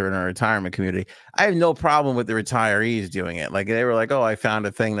parents are in a retirement community. I have no problem with the retirees doing it. Like they were like, "Oh, I found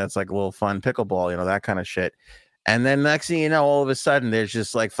a thing that's like a little fun pickleball," that kind of shit. And then next thing you know, all of a sudden, there's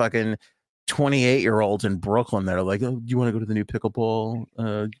just like fucking 28-year-olds in Brooklyn that are like, "Oh, do you want to go to the new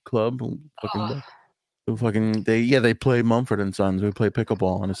pickleball club?" They play Mumford and Sons. We play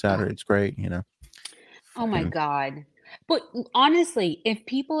pickleball on a Saturday. It's great, Oh my God. But honestly, if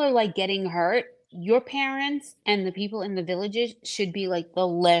people are like getting hurt, your parents and the people in the villages should be like the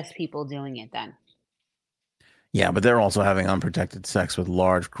last people doing it then. Yeah, but they're also having unprotected sex with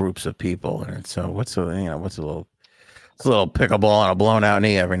large groups of people, and so what's a little pickleball and a blown out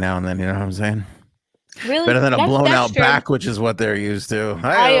knee every now and then. You know what I'm saying? Really, better than a blown out back, which is what they're used to.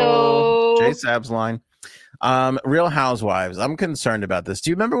 Hi-oh. J Sab's line. Real Housewives. I'm concerned about this. Do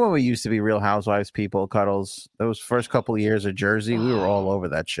you remember when we used to be Real Housewives people, Cuddles? Those first couple of years of Jersey, we were all over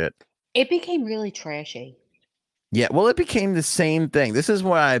that shit. It became really trashy. Yeah, well, it became the same thing. This is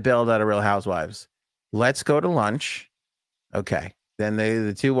why I bailed out of Real Housewives. Let's go to lunch. Okay. Then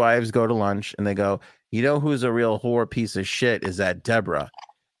the two wives go to lunch and they go, who's a real whore piece of shit is that Deborah.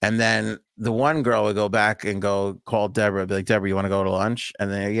 And then the one girl would go back and call Deborah, be like, Deborah, you want to go to lunch? And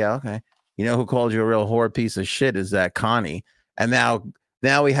then, yeah, okay. You know who called you a real whore piece of shit is that Connie. And now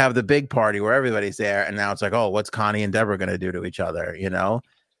we have the big party where everybody's there. And now it's like, oh, what's Connie and Deborah going to do to each other? Yeah.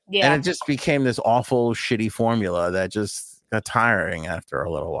 And it just became this awful, shitty formula that just got tiring after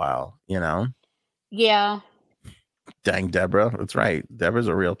a little while, Yeah. Dang, Deborah. That's right. Deborah's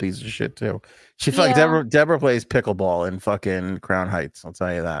a real piece of shit, too. She like Deborah plays pickleball in fucking Crown Heights. I'll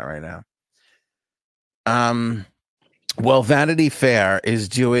tell you that right now. Well, Vanity Fair is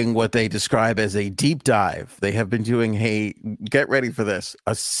doing what they describe as a deep dive. They have been doing get ready for this,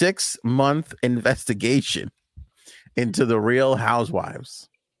 a 6-month investigation into the Real Housewives.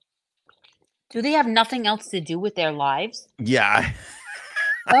 Do they have nothing else to do with their lives? Yeah.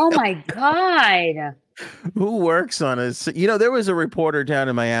 Oh my God. Who works on a... there was a reporter down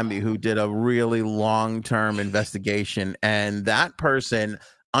in Miami who did a really long-term investigation, and that person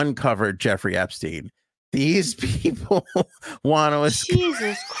uncovered Jeffrey Epstein. These people want to...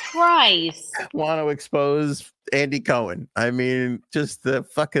 Jesus Christ. Want to expose Andy Cohen. I mean, just the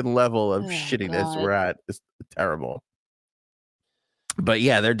fucking level of shittiness we're at is terrible. But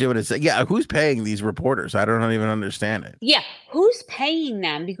yeah, they're doing it. Yeah, who's paying these reporters? I don't even understand it. Yeah, who's paying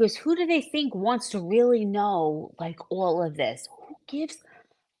them? Because who do they think wants to really know like all of this? Who gives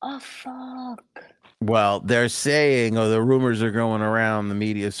a fuck? Well, they're saying, the rumors are going around the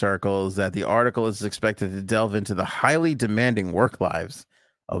media circles that the article is expected to delve into the highly demanding work lives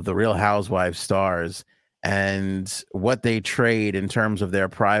of the Real Housewives stars and what they trade in terms of their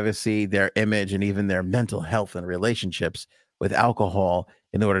privacy, their image, and even their mental health and relationships with alcohol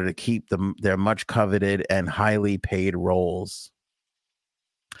in order to keep them their much coveted and highly paid roles.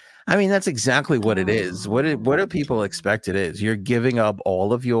 I mean, that's exactly what it is. What do people expect it is? You're giving up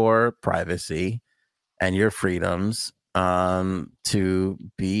all of your privacy and your freedoms to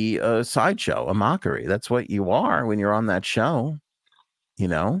be a sideshow, a mockery. That's what you are when you're on that show, you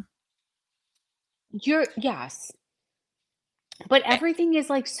know? Yes. But everything is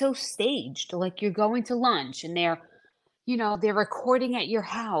like so staged. Like you're going to lunch and they're recording at your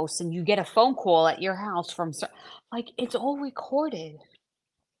house and you get a phone call at your house like it's all recorded.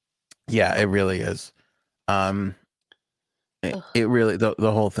 Yeah, it really is. Um it really the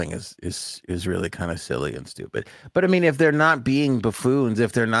whole thing is really kind of silly and stupid. But I mean, if they're not being buffoons,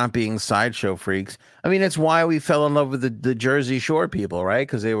 if they're not being sideshow freaks, I mean, it's why we fell in love with the Jersey Shore people, right?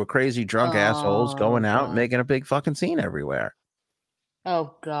 Because they were crazy drunk assholes going out and making a big fucking scene everywhere.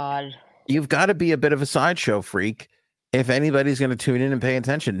 Oh God. You've got to be a bit of a sideshow freak if anybody's going to tune in and pay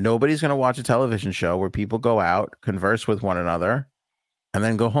attention. Nobody's going to watch a television show where people go out, converse with one another, and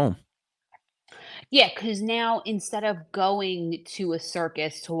then go home. Yeah, because now instead of going to a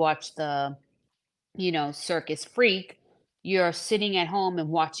circus to watch the, circus freak, you're sitting at home and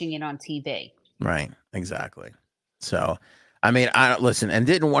watching it on TV. Right, exactly. So, I mean, I don't listen. And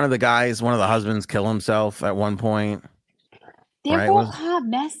didn't one of the husbands, kill himself at one point? They're all hot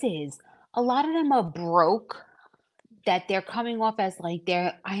messes. A lot of them are broke. That they're coming off as like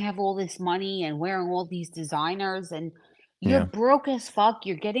I have all this money and wearing all these designers and you're broke as fuck.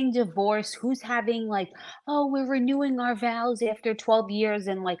 You're getting divorced. Who's having like, oh, we're renewing our vows after 12 years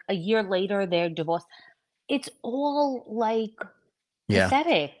and like a year later they're divorced. It's all like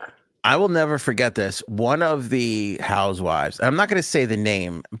pathetic. I will never forget this. One of the housewives, I'm not going to say the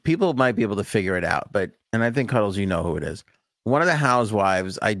name. People might be able to figure it out, and I think Cuddles, you know who it is. One of the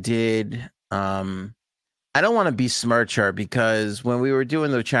housewives, I did, I don't want to besmirch her because when we were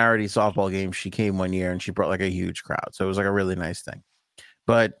doing the charity softball game, she came one year and she brought like a huge crowd. So it was like a really nice thing.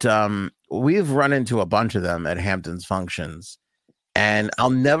 But we've run into a bunch of them at Hampton's functions. And I'll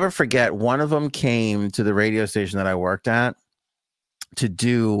never forget, one of them came to the radio station that I worked at to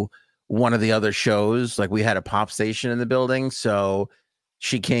do one of the other shows. Like we had a pop station in the building. So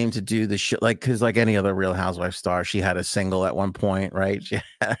she came to do the show, because like any other Real Housewife star, she had a single at one point, right?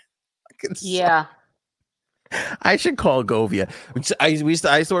 Yeah. I should call Govia. I used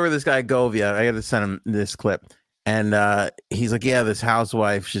to work with this guy Govia. I got to send him this clip, and he's like, "Yeah, this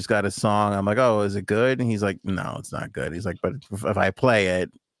housewife, she's got a song." I'm like, "Oh, is it good?" And he's like, "No, it's not good." He's like, "But if I play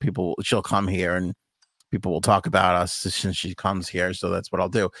it, she'll come here and people will talk about us since she comes here. So that's what I'll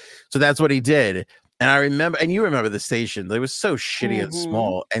do." So that's what he did. And I remember, and you remember the station. It was so shitty and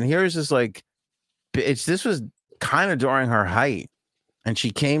small. And here's this this was kind of during her height, and she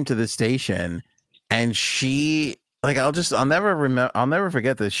came to the station. And she, I'll never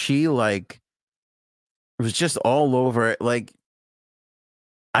forget this. She was just all over it. Like,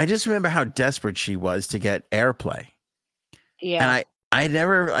 I just remember how desperate she was to get airplay. Yeah. And I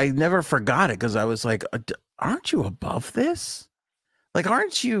never forgot it because I was like, aren't you above this? Like,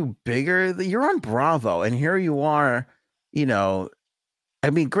 aren't you bigger? You're on Bravo, and here you are, I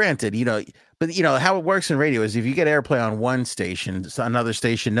mean, granted, but how it works in radio is if you get airplay on one station, another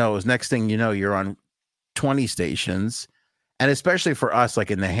station knows. Next thing you know, you're on 20 stations. And especially for us,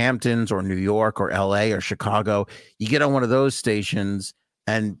 like in the Hamptons or New York or LA or Chicago, you get on one of those stations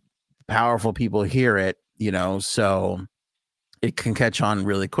and powerful people hear it, so it can catch on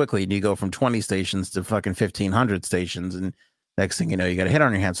really quickly. And you go from 20 stations to fucking 1,500 stations. And next thing you know, you got a hit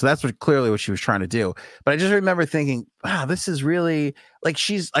on your hands. So that's clearly what she was trying to do. But I just remember thinking, wow, this is really like,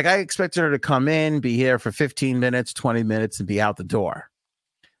 I expected her to come in, be here for 15 minutes, 20 minutes and be out the door.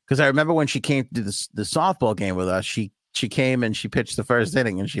 Because I remember when she came to do the softball game with us, she came and she pitched the first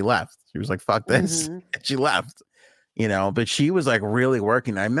inning and she left. She was like, fuck this. And she left, but she was like really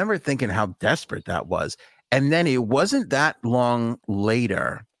working. I remember thinking how desperate that was. And then it wasn't that long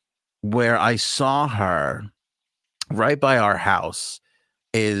later where I saw her right by our house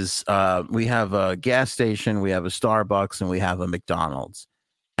we have a gas station, we have a Starbucks, and we have a McDonald's.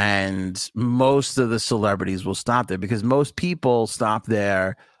 And most of the celebrities will stop there because most people stop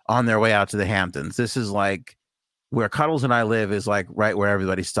there on their way out to the Hamptons. This is like where Cuddles and I live, is like right where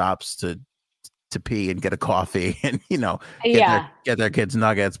everybody stops to pee and get a coffee and get their kids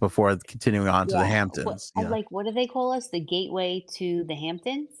nuggets before continuing on to the Hamptons. What do they call us? The gateway to the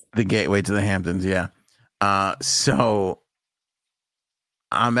Hamptons? The gateway to the Hamptons, yeah. So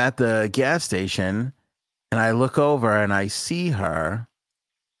I'm at the gas station and I look over and I see her.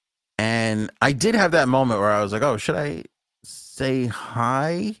 And I did have that moment where I was like, oh, should I say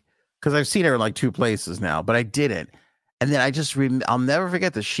hi? Because I've seen her in like 2 places now, but I didn't. And then I just, I'll never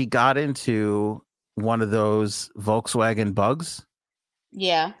forget that she got into one of those Volkswagen Bugs.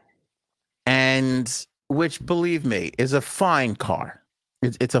 Yeah. And which, believe me, is a fine car.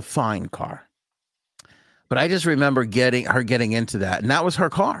 It's a fine car. But I just remember getting into that. And that was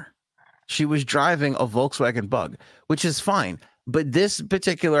her car. She was driving a Volkswagen Bug, which is fine. But this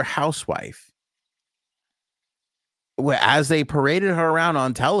particular housewife, as they paraded her around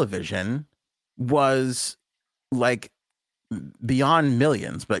on television, was like beyond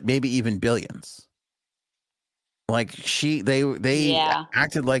millions, but maybe even billions. Like they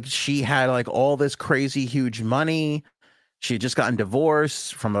acted like she had like all this crazy huge money. She had just gotten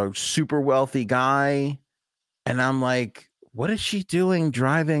divorced from a super wealthy guy. And I'm like, what is she doing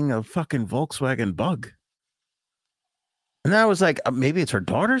driving a fucking Volkswagen Bug? And then I was like, maybe it's her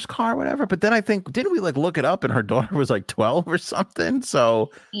daughter's car or whatever. But then I think, didn't we like look it up and her daughter was like 12 or something?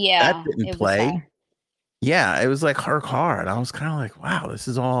 So that didn't play. Yeah, it was like her car. And I was kind of like, wow, this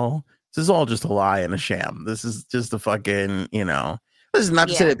is all just a lie and a sham. This is just a fucking, this is not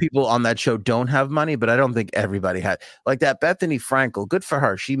to say that people on that show don't have money, but I don't think everybody had. Like that Bethany Frankel, good for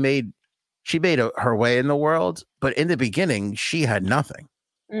her. She made her way in the world, but in the beginning, she had nothing.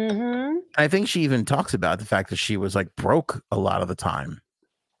 Mm-hmm. I think she even talks about the fact that she was like broke a lot of the time.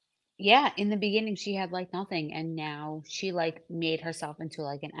 Yeah, in the beginning, she had like nothing, and now she like made herself into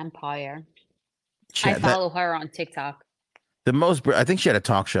like an empire. I follow her on TikTok. I think she had a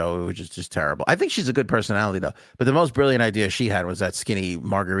talk show, which is just terrible. I think she's a good personality though, but the most brilliant idea she had was that skinny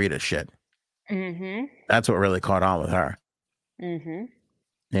margarita shit. Mm-hmm. That's what really caught on with her. Mm-hmm.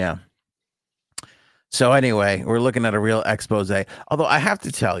 Yeah. So anyway, we're looking at a real expose. Although I have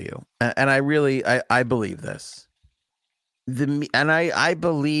to tell you, and I really I believe this. I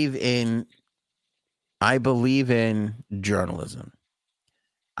believe in journalism.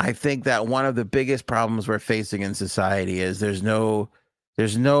 I think that one of the biggest problems we're facing in society is there's no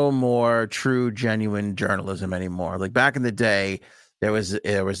more true, genuine journalism anymore. Like back in the day, there was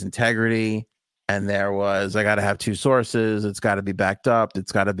integrity, and there was I got to have 2 sources. It's got to be backed up.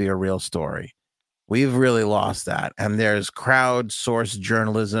 It's got to be a real story. We've really lost that. And there's crowdsourced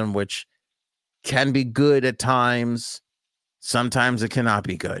journalism, which can be good at times. Sometimes it cannot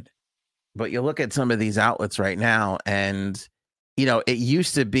be good. But you look at some of these outlets right now, and, it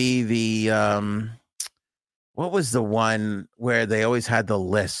used to be the, what was the one where they always had the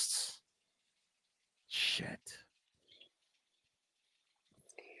lists? Shit.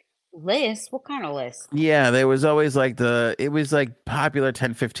 List? What kind of list? Yeah, there was always like it was like popular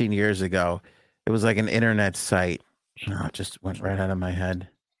 10, 15 years ago. It was like an internet site. Oh, it just went right out of my head.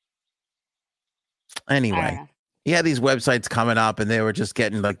 Anyway, he had these websites coming up and they were just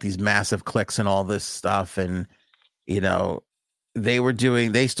getting like these massive clicks and all this stuff. And,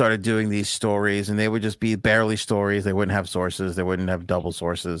 they started doing these stories and they would just be barely stories. They wouldn't have sources. They wouldn't have double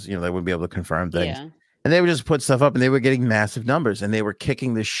sources. They wouldn't be able to confirm things. Yeah. And they would just put stuff up and they were getting massive numbers and they were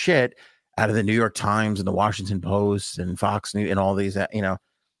kicking the shit out of the New York Times and the Washington Post and Fox News and all these,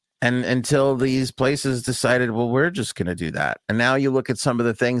 and until these places decided, well, we're just going to do that. And now you look at some of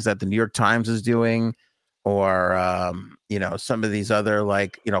the things that the New York Times is doing or, some of these other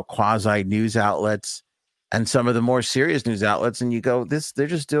quasi news outlets and some of the more serious news outlets. And you go, they're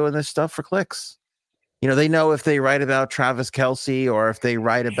just doing this stuff for clicks. They know if they write about Travis Kelce or if they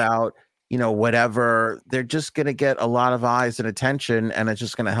write about, whatever, they're just going to get a lot of eyes and attention and it's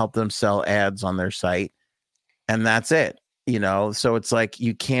just going to help them sell ads on their site. And that's it. So it's like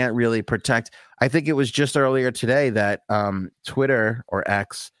you can't really protect. I think it was just earlier today that Twitter or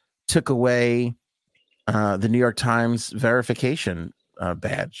X took away the New York Times verification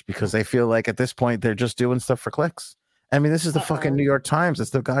badge because they feel like at this point they're just doing stuff for clicks. I mean, this is the fucking New York Times.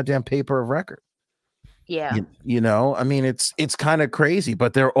 It's the goddamn paper of record. Yeah. I mean, it's kind of crazy,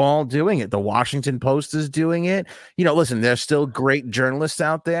 but they're all doing it. The Washington Post is doing it. Listen, there's still great journalists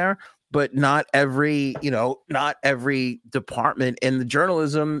out there. But not every department in the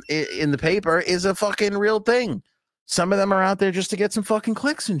journalism in the paper is a fucking real thing. Some of them are out there just to get some fucking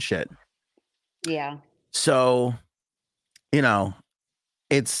clicks and shit. Yeah. So,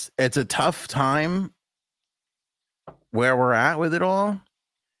 it's a tough time where we're at with it all.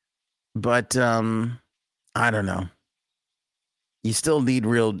 But I don't know. You still need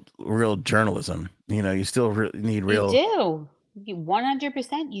real journalism. You still need real. You do.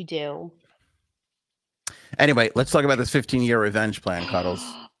 100% you do. Anyway, let's talk about this 15-year revenge plan, Cuddles.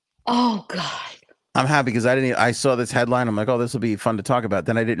 Oh, God. I'm happy because I saw this headline. I'm like, oh, this will be fun to talk about.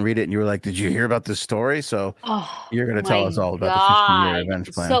 Then I didn't read it, and you were like, did you hear about this story? So Oh you're going to tell my us all about the 15-year God.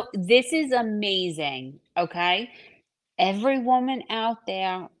 revenge plan. So this is amazing. Okay. Every woman out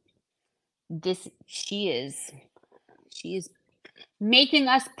there, she is making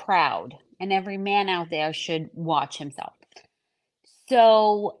us proud. And every man out there should watch himself.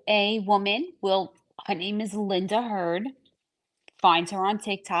 So a woman her name is Linda Hurd, finds her on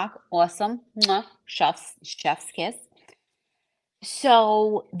TikTok. Awesome. Mwah. Chef's kiss.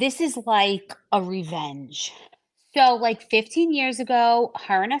 So this is like a revenge. So like 15 years ago,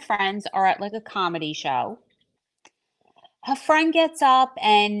 her and her friends are at like a comedy show. Her friend gets up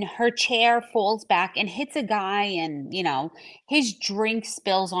and her chair falls back and hits a guy, and his drink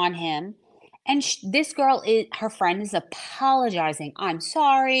spills on him. And this girl is her friend is apologizing. I'm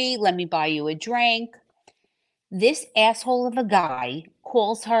sorry. Let me buy you a drink. This asshole of a guy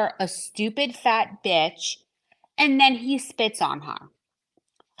calls her a stupid fat bitch, and then he spits on her.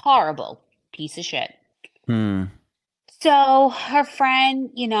 Horrible piece of shit. So her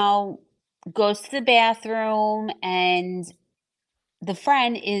friend, goes to the bathroom, and the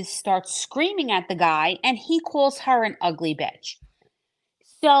friend starts screaming at the guy, and he calls her an ugly bitch.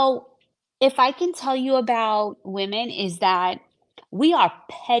 So if I can tell you about women, is that we are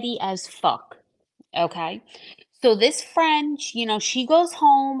petty as fuck. Okay. So this friend, she goes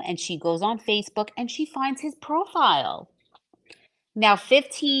home and she goes on Facebook and she finds his profile. Now,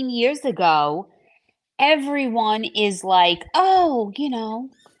 15 years ago, everyone is like, oh,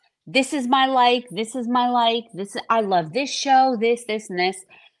 this is my like, this is my like, I love this show, this, and this.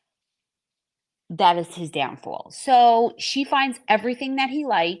 That is his downfall. So she finds everything that he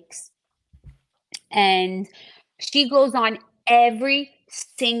likes, and she goes on every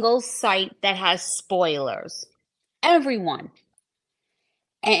single site that has spoilers. Everyone.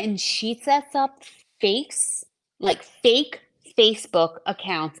 And she sets up fake Facebook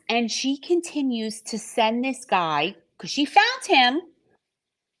accounts, and she continues to send this guy, because she found him,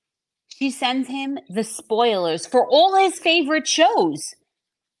 she sends him the spoilers for all his favorite shows.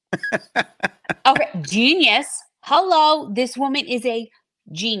 Okay, genius. Hello, this woman is a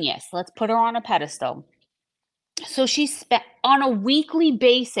genius. Let's put her on a pedestal. So on a weekly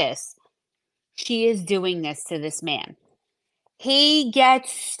basis, she is doing this to this man. He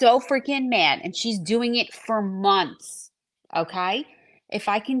gets so freaking mad, and she's doing it for months. Okay? If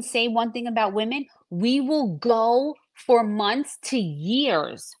I can say one thing about women, we will go for months to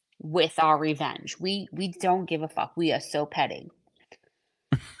years with our revenge. We don't give a fuck. We are so petty.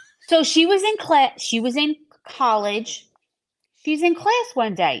 So she was in class. She was in college. She's in class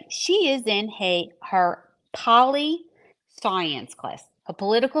one day. She is in her poli science class, a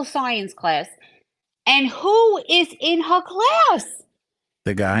political science class. And who is in her class?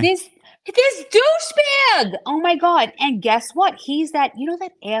 The guy? This douchebag. Oh my God. And guess what? He's that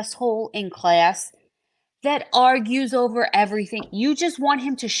asshole in class that argues over everything. You just want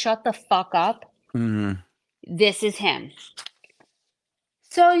him to shut the fuck up. Mm-hmm. This is him.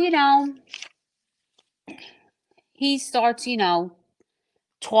 So, he starts,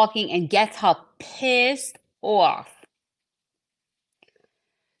 talking and gets her pissed off.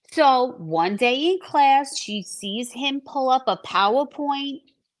 So one day in class, she sees him pull up a PowerPoint,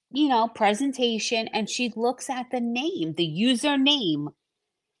 presentation, and she looks at the username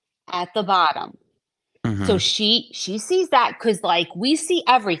at the bottom. Mm-hmm. So she sees that, because we see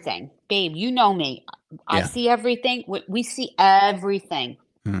everything, babe. You know me. I see everything. We see everything.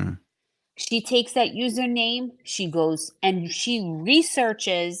 Mm-hmm. She takes that username. She goes and she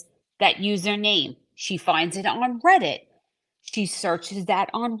researches that username. She finds it on Reddit. She searches that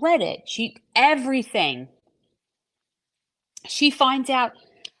on Reddit. Everything. She finds out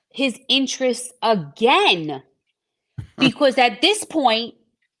his interests again. Because at this point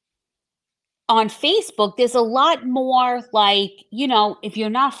on Facebook, there's a lot more if you're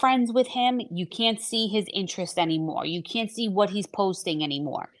not friends with him, you can't see his interest anymore. You can't see what he's posting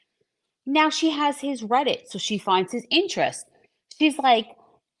anymore. Now she has his Reddit, so she finds his interest. She's like,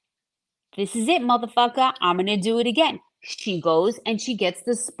 this is it, motherfucker. I'm going to do it again. She goes and she gets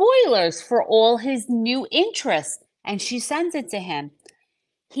the spoilers for all his new interests, and she sends it to him.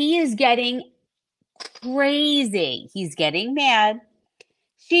 He is getting crazy. He's getting mad.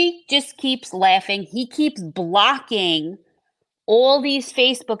 She just keeps laughing. He keeps blocking all these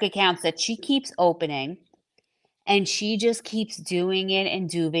Facebook accounts that she keeps opening, and she just keeps doing it and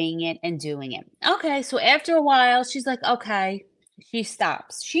doing it and doing it. Okay, so after a while, she's like, okay. She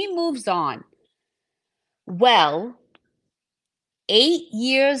stops. She moves on. Well, 8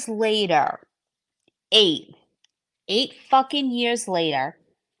 years later, eight fucking years later,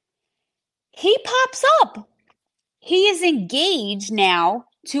 He pops up. He is engaged now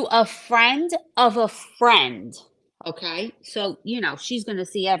to a friend of a friend. Okay. So, she's going to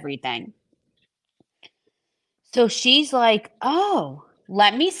see everything. So she's like, oh,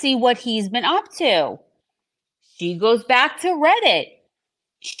 let me see what he's been up to. She goes back to Reddit.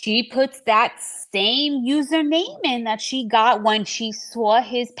 She puts that same username in that she got when she saw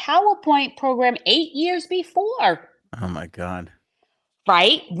his PowerPoint program 8 years before. Oh my God.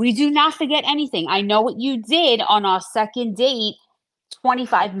 Right? We do not forget anything. I know what you did on our second date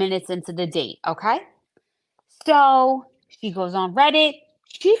 25 minutes into the date, okay? So she goes on Reddit.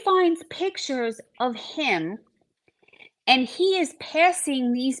 She finds pictures of him, and he is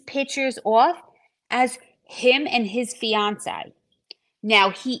passing these pictures off as him and his fiance.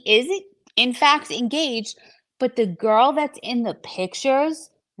 Now, he is, in fact, engaged, but the girl that's in the pictures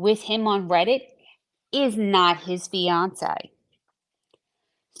with him on Reddit is not his fiance.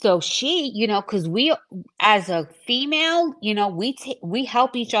 So she, because we, as a female, we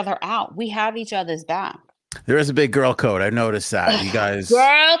help each other out. We have each other's back. There is a big girl code. I noticed that. You guys.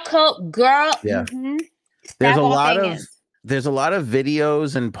 Girl code, girl. Yeah. Mm-hmm. There's a lot of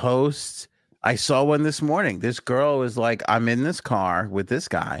videos and posts. I saw one this morning. This girl was like, I'm in this car with this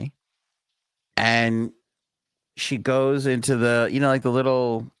guy, and she goes into the, like the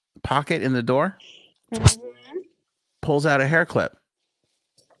little pocket in the door, pulls out a hair clip.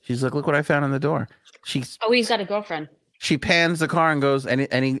 She's like, look what I found in the door. He's got a girlfriend. She pans the car and goes,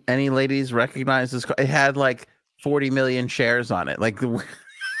 any ladies recognize this car? It had like 40 million shares on it. Like the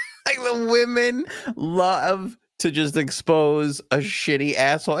women love to just expose a shitty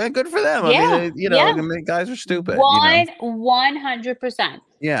asshole, and good for them. Yeah. I mean, guys are stupid. 100%.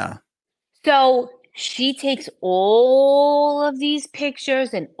 Yeah. So she takes all of these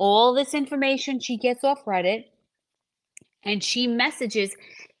pictures and all this information she gets off Reddit, and she messages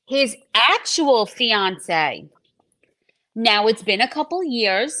his actual fiance. Now, it's been a couple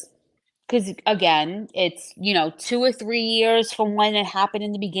years because, again, it's, 2 or 3 years from when it happened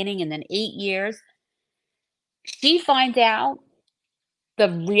in the beginning and then 8 years. She finds out the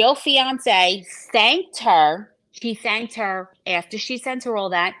real fiance thanked her. She thanked her after she sent her all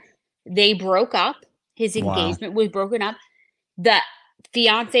that. They broke up. His engagement was broken up. The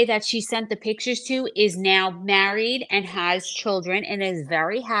fiance that she sent the pictures to is now married and has children and is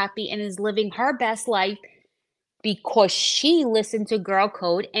very happy and is living her best life because she listened to girl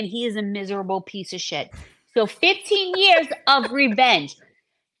code, and he is a miserable piece of shit. So 15 years of revenge.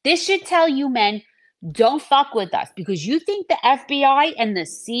 This should tell you, men, don't fuck with us because you think the FBI and the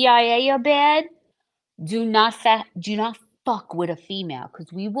CIA are bad. Do not fuck with a female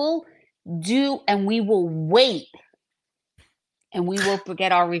because we will wait, and we will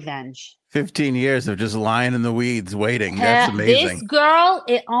get our revenge. 15 years of just lying in the weeds waiting. That's amazing. This girl,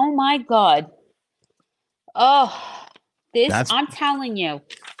 oh my God. Oh, I'm telling you.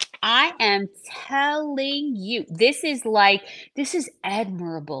 I am telling you. This is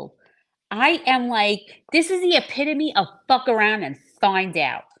admirable. I am like, this is the epitome of fuck around and find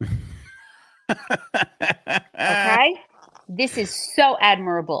out. Okay? This is so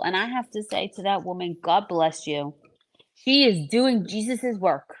admirable. And I have to say to that woman, God bless you. She is doing Jesus's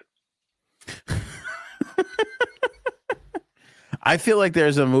work. I feel like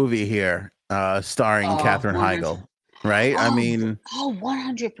there's a movie here starring Katherine Heigl, right? I mean...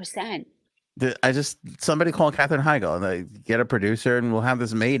 100%. Somebody call Katherine Heigl and they get a producer, and we'll have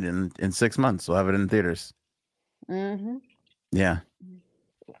this made in 6 months. We'll have it in theaters. Mm-hmm. Yeah.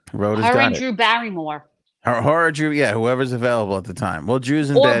 Rhoda's her got and it. Drew Barrymore. Her or Drew, yeah, whoever's available at the time. Well, Drew's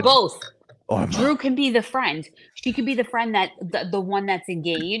in or bed. Both. Or Drew can be the friend. She could be the friend that the one that's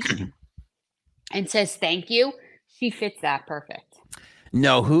engaged and says thank you. She fits that perfect.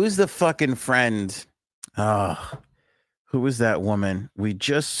 No, who's the fucking friend? Who was that woman? We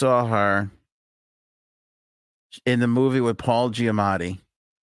just saw her in the movie with Paul Giamatti.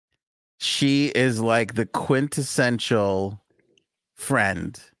 She is like the quintessential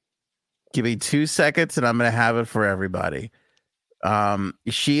friend. Give me 2 seconds and I'm going to have it for everybody.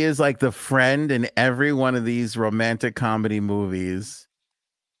 She is like the friend in every one of these romantic comedy movies,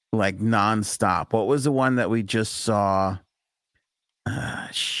 like nonstop. What was the one that we just saw?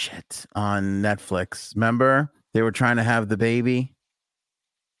 On Netflix. Remember? They were trying to have the baby.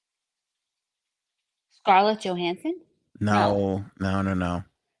 Scarlett Johansson? No.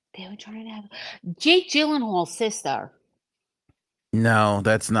 They were trying to have Jake Gyllenhaal's sister. No,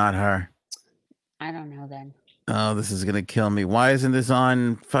 that's not her. I don't know then. Oh, this is gonna kill me. Why isn't this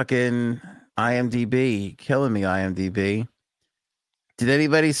on fucking IMDb? Killing me, IMDb. Did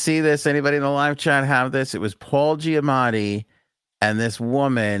anybody see this? Anybody in the live chat have this? It was Paul Giamatti and this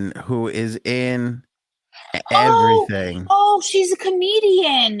woman who is in everything. Oh, she's a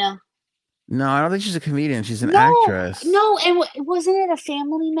comedian. No, I don't think she's a comedian. She's an No, actress. no, and wasn't it a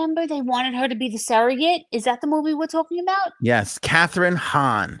family member? They wanted her to be the surrogate. Is that the movie we're talking about? Yes, Catherine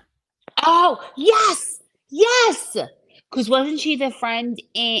Hahn. Oh, yes, yes. Because wasn't she the friend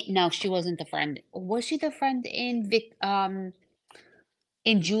in? No, she wasn't the friend. Was she the friend in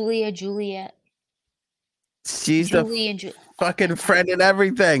Julia? She's Julie and the fucking friend in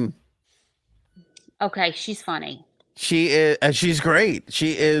everything. Okay, she's funny. She is. She's great.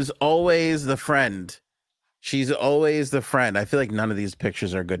 She is always the friend. She's always the friend. I feel like none of these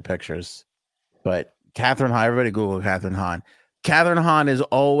pictures are good pictures, but Catherine Hahn. Everybody Google Catherine Hahn. Catherine Hahn is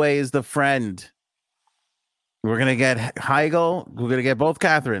always the friend. We're gonna get Heigl. We're gonna get both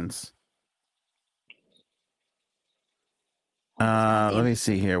Catherines. Let me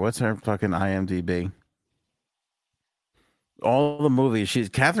see here. What's her fucking IMDb? All the movies.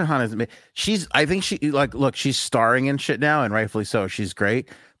 Catherine Hahn is. I think she look. She's starring in shit now, and rightfully so. She's great.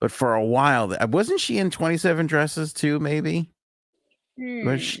 But for a while, wasn't she in 27 Dresses too? Maybe.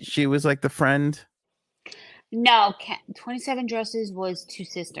 Where she was like the friend. No, 27 Dresses was Two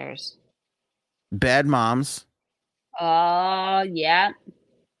Sisters. Bad Moms. Yeah.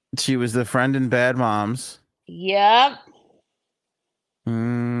 She was the friend in Bad Moms. Yep.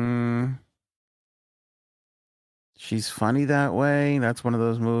 She's funny that way. That's one of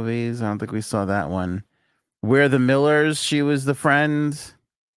those movies. I don't think we saw that one. We're the Millers. She was the friend.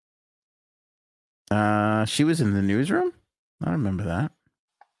 She was in The Newsroom. I don't remember that.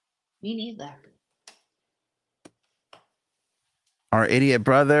 Me neither. Our Idiot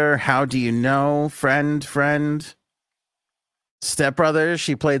Brother. How Do You Know? Friend. Step Brothers.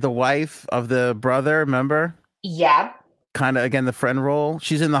 She played the wife of the brother. Remember? Yeah. Kind of again the friend role.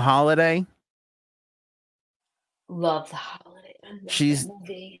 She's in The Holiday. Love The Holiday. She's that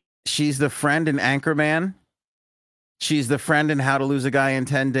movie. She's the friend in Anchorman. She's the friend in How to Lose a Guy in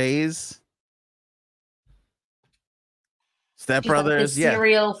 10 Days. Step Brothers. Like the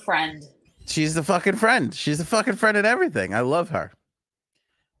serial friend. She's the fucking friend. She's the fucking friend in everything. I love her.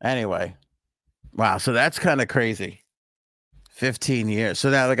 Anyway. Wow. So that's kind of crazy. 15 years. So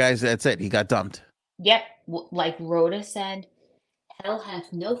now the guy's, that's it. He got dumped. Yep. Like Rhoda said, hell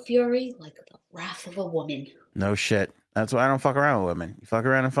hath no fury like the wrath of a woman. No shit. That's why I don't fuck around with women. You fuck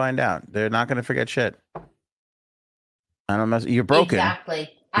around and find out. They're not going to forget shit. I don't mess. You're broken. Exactly.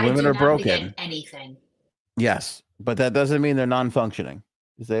 Women are broken. Anything. Yes. But that doesn't mean they're non-functioning.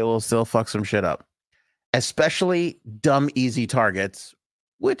 They will still fuck some shit up. Especially dumb, easy targets,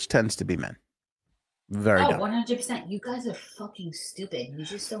 which tends to be men. Very dumb. 100%. You guys are fucking stupid. You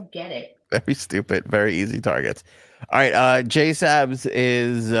just don't get it. Very stupid. Very easy targets. All right. J Sabs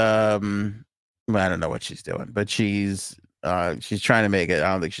is I don't know what she's doing, but she's trying to make it.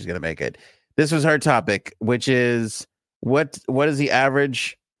 I don't think she's gonna make it. This was her topic, which is what is the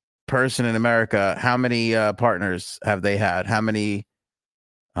average person in America? How many partners have they had? How many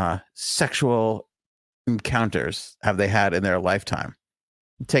sexual encounters have they had in their lifetime?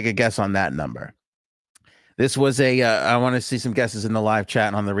 Take a guess on that number. This was I want to see some guesses in the live chat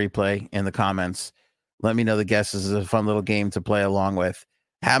and on the replay in the comments. Let me know the guesses. This is a fun little game to play along with.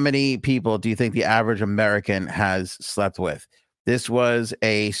 How many people do you think the average American has slept with? This was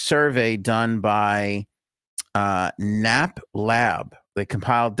a survey done by Nap Lab. They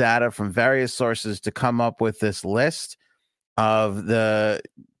compiled data from various sources to come up with this list of the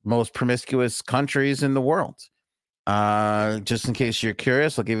most promiscuous countries in the world. Just in case you're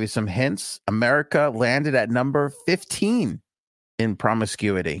curious, I'll give you some hints. America landed at number 15 in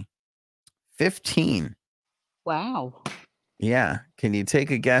promiscuity. 15. Wow. Yeah. Can you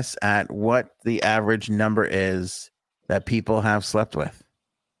take a guess at what the average number is that people have slept with?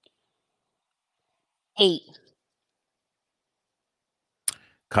 8.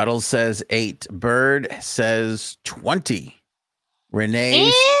 Cuddles says 8. Bird says 20.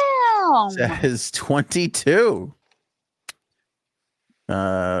 Renee says 22.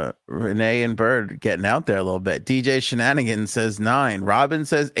 Renee and Bird getting out there a little bit. DJ Shenanigans says 9. Robin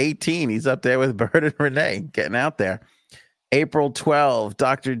says 18. He's up there with Bird and Renee getting out there. April 12.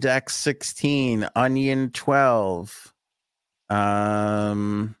 Dr. Dex 16. Onion 12.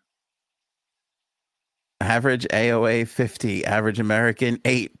 Average AOA 50. Average American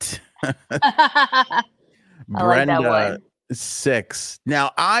 8. Brenda 6.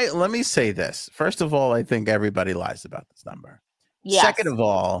 Now let me say this. First of all, I think everybody lies about this number. Yes. Second of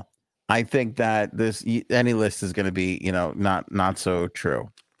all, I think that any list is going to be, not so true.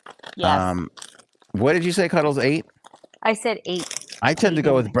 Yes. What did you say, Cuddles? 8? I said 8. I tend to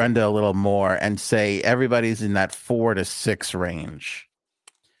go with Brenda a little more and say everybody's in that 4 to 6 range.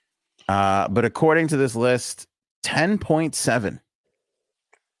 But according to this list, 10.7,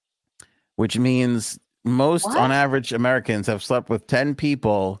 which means most on average Americans have slept with 10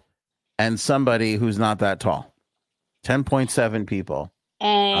 people and somebody who's not that tall. 10.7 people.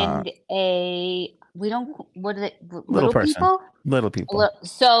 And we don't, what are they? Little person. People? Little people.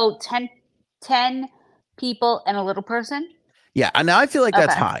 So 10 people and a little person? Yeah. Now I feel like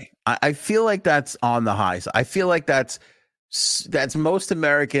that's high. I feel like that's on the high side. I feel like that's most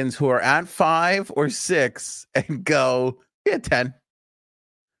Americans who are at 5 or 6 and go, 10.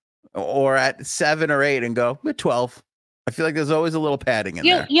 Or at 7 or 8 and go, 12. I feel like there's always a little padding in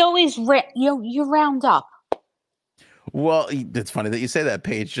there. You always you round up. Well, it's funny that you say that.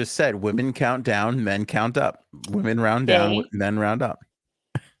 Paige just said women count down, men count up. Women round down, men round up.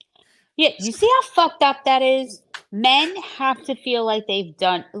 Yeah, you see how fucked up that is? Men have to feel like they've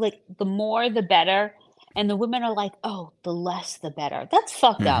done, like, the more the better, and the women are like, oh, the less the better. That's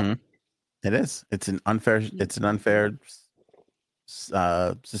fucked up. It is. It's an unfair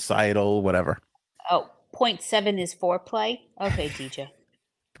societal whatever. Oh, 0.7 is foreplay? Okay, DJ.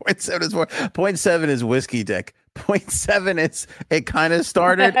 0.7 is whiskey dick. 0.7 is it kind of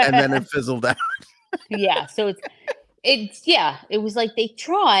started and then it fizzled out. Yeah, so it was like they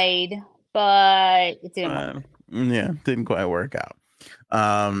tried, but it didn't work. Didn't quite work out.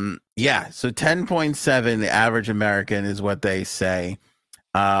 So 10.7, the average American is what they say.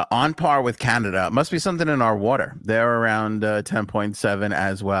 On par with Canada. Must be something in our water. They're around 10.7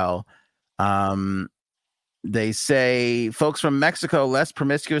 as well. They say folks from Mexico less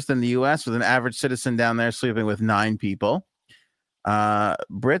promiscuous than the U.S. with an average citizen down there sleeping with 9 people.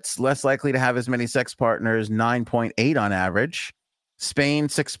 Brits less likely to have as many sex partners, 9.8 on average. Spain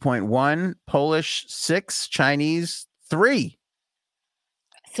 6.1, Polish 6, Chinese 3.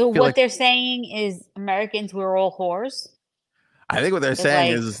 So what they're saying is Americans, we're all whores. I think what they're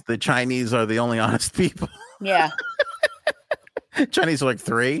saying is the Chinese are the only honest people. Yeah. Chinese are like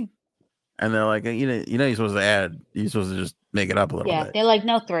 3. And they're like, you're supposed to just make it up a little bit. Yeah, they're like,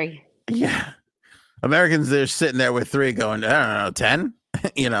 no, 3. Yeah. Americans, they're sitting there with 3 going, I don't know, 10,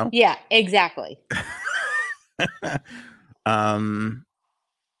 Yeah, exactly. Let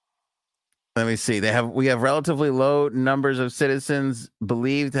me see. We have relatively low numbers of citizens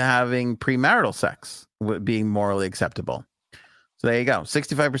believed to having premarital sex being morally acceptable. So there you go.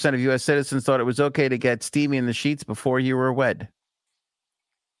 65% of U.S. citizens thought it was okay to get steamy in the sheets before you were wed.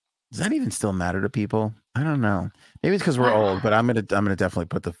 Does that even still matter to people? I don't know. Maybe it's because we're old, but I'm gonna definitely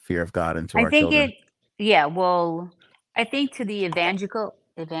put the fear of God into our children. I think to the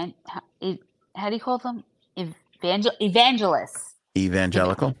how do you call them? Evangelists.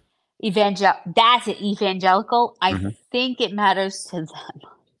 Evangelical. That's it. Evangelical. I think it matters to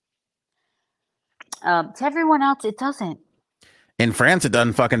them. To everyone else, it doesn't. In France, it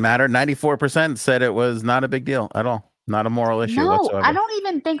doesn't fucking matter. 94% said it was not a big deal at all. Not a moral issue whatsoever. I don't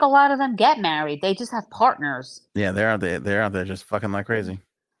even think a lot of them get married. They just have partners. Yeah, they're out there just fucking like crazy.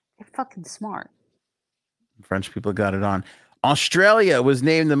 They're fucking smart. French people got it on. Australia was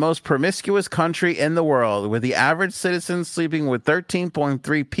named the most promiscuous country in the world, with the average citizen sleeping with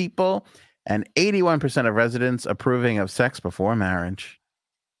 13.3 people and 81% of residents approving of sex before marriage.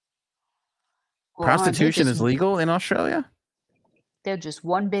 Well, prostitution is legal in Australia? They're just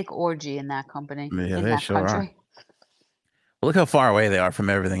one big orgy in that company. Yeah, they sure are. Well, look how far away they are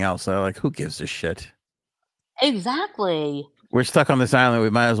from everything else. They're like, who gives a shit? Exactly. We're stuck on this island. We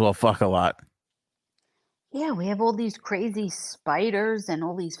might as well fuck a lot. Yeah, we have all these crazy spiders and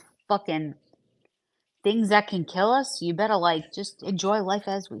all these fucking things that can kill us. You better just enjoy life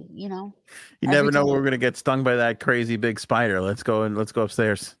as we, You never know we're gonna get stung by that crazy big spider. Let's go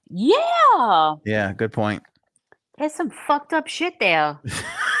upstairs. Yeah. Yeah, good point. There's some fucked up shit there.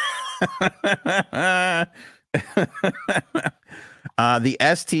 The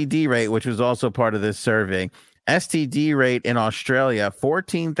STD rate, which was also part of this survey, STD rate in Australia,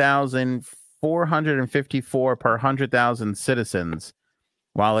 14,454 per 100,000 citizens,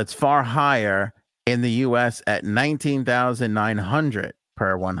 while it's far higher in the U.S. at 19,900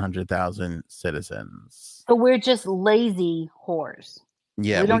 per 100,000 citizens. So we're just lazy whores.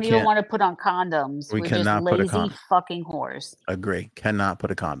 Yeah, we don't even want to put on condoms. We're just lazy fucking whores. Agree. Cannot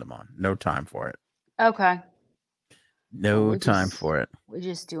put a condom on. No time for it. Okay. No time for it. We're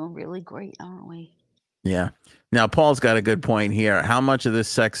just doing really great, aren't we? Yeah. Now, Paul's got a good point here. How much of this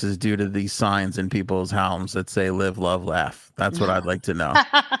sex is due to these signs in people's homes that say live, love, laugh? That's what I'd like to know.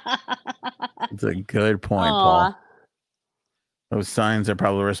 It's a good point, Paul. Those signs are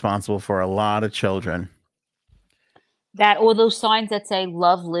probably responsible for a lot of children. That or those signs that say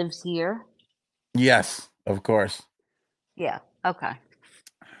 "Love lives here." Yes, of course. Yeah. Okay.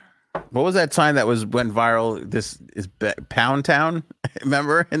 What was that sign that went viral? This is Pound Town.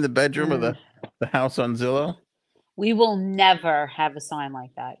 Remember in the bedroom of the house on Zillow? We will never have a sign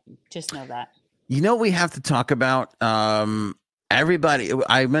like that. Just know that. You know, we have to talk about everybody.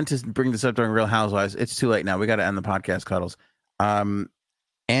 I meant to bring this up during Real Housewives. It's too late now. We got to end the podcast, Cuddles.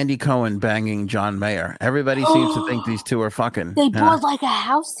 Andy Cohen banging John Mayer. Everybody seems to think these two are fucking. They bought like a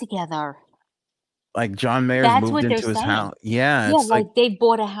house together. Like John Mayer's That's moved what into they're his saying. house. Yeah, Yeah, it's like they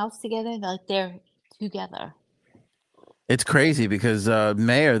bought a house together. Like they're together. It's crazy because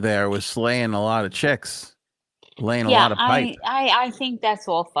Mayer there was slaying a lot of chicks, laying a lot of pipe. I think that's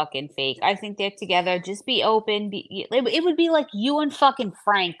all fucking fake. I think they're together. Just be open. It would be like you and fucking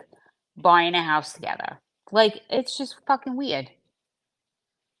Frank buying a house together. Like it's just fucking weird.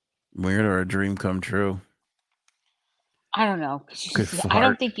 Weird or a dream come true. I don't know. I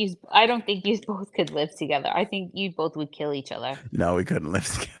don't think you both could live together. I think you both would kill each other. No, we couldn't live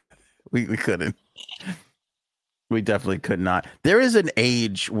together. We couldn't. We definitely could not. There is an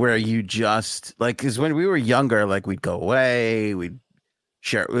age where you just like, because when we were younger, like we'd go away, we'd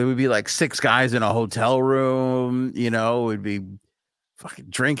share. It would be like 6 guys in a hotel room. You know, we'd be fucking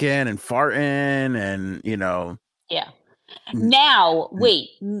drinking and farting, and you know. Yeah. Now, wait.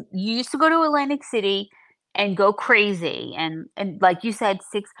 You used to go to Atlantic City and go crazy, and like you said,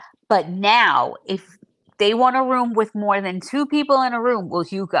 6. But now, if they want a room with more than 2 people in a room, will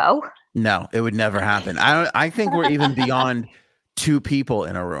you go? No, it would never happen. I think we're even beyond 2 people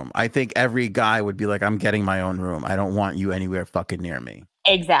in a room. I think every guy would be like, I'm getting my own room. I don't want you anywhere fucking near me.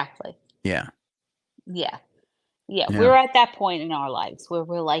 Exactly. Yeah. Yeah. We're at that point in our lives where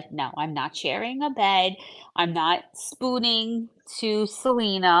we're like, no, I'm not sharing a bed. I'm not spooning to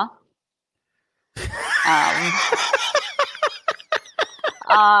Selena.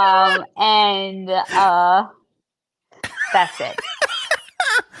 And that's it.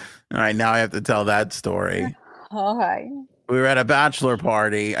 All right, now I have to tell that story. All right. We were at a bachelor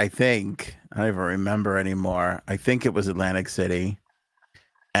party, I think. I don't even remember anymore. I think it was Atlantic City.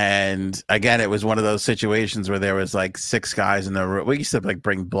 And again, it was one of those situations where there was like 6 guys in the room. We used to like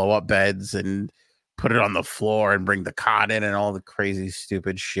bring blow up beds and put it on the floor and bring the cot in and all the crazy,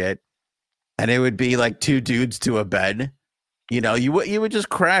 stupid shit. And it would be like 2 dudes to a bed. You know, you would just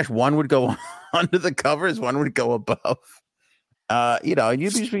crash. One would go under the covers, one would go above. You know, and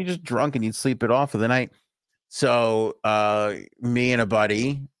you'd be just drunk and you'd sleep it off for the night. So me and a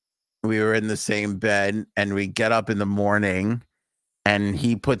buddy, we were in the same bed, and we get up in the morning and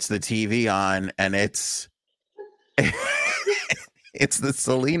he puts the TV on, and it's it's the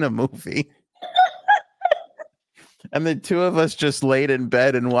Selena movie. And the 2 of us just laid in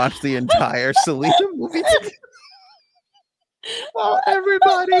bed and watched the entire Selena movie together. Well,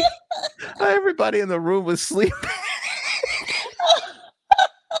 everybody in the room was sleeping.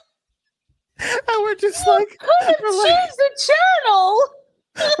 And we're just like, change the channel.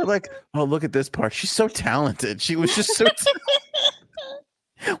 We're like, oh, look at this part. She's so talented. She was just so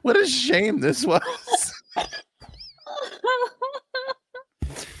what a shame this was.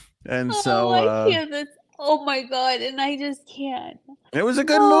 And so I can't. Oh my god, and I just can't. It was a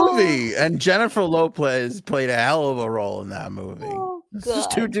good movie, and Jennifer Lopez played a hell of a role in that movie. It's just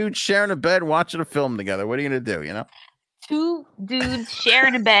 2 dudes sharing a bed, watching a film together. What are you gonna do? You know, 2 dudes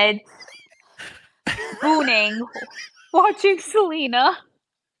sharing a bed, spooning, watching Selena.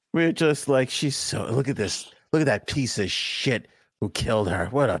 We're just like, she's so. Look at this. Look at that piece of shit who killed her.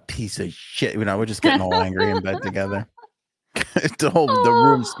 What a piece of shit. You know, we're just getting all angry in bed together. The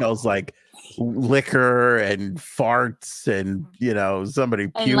room smells like liquor and farts, and you know, somebody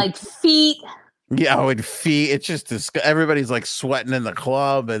puked. And like feet. Yeah, and feet. It's just everybody's like sweating in the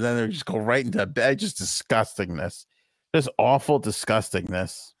club, and then they just go right into bed. Just disgustingness. Just awful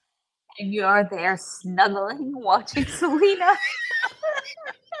disgustingness. And you're there snuggling, watching Selena.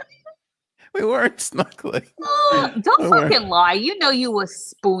 We weren't snuggling. Oh, don't fucking lie. You know you were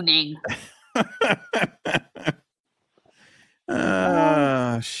spooning.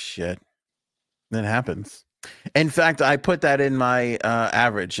 Shit. That happens. In fact, I put that in my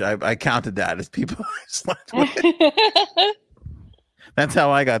average. I counted that as people I slept with. That's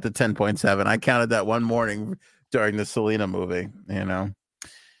how I got to 10.7. I counted that one morning during the Selena movie, you know.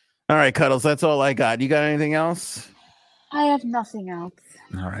 All right, Cuddles, that's all I got. You got anything else? I have nothing else.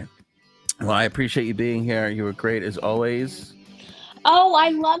 All right. Well, I appreciate you being here. You were great as always. Oh, I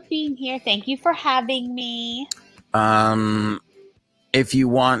love being here. Thank you for having me. If you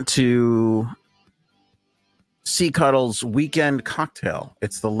want to Sea Cuddles weekend cocktail.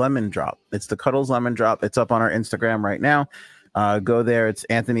 It's the lemon drop. It's the Cuddles lemon drop. It's up on our Instagram right now. Go there. It's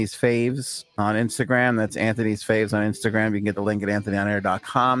Anthony's Faves on Instagram. That's Anthony's Faves on Instagram. You can get the link at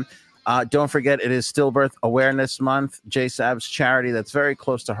anthonyonair.com. Don't forget, it is Stillbirth Awareness Month. JSAB's charity that's very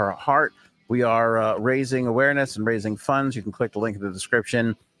close to her heart. We are raising awareness and raising funds. You can click the link in the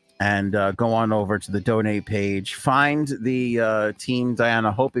description and go on over to the donate page. Find the Team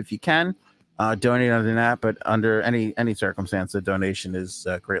Diana Hope if you can. Donate under that, but under any circumstance, the donation is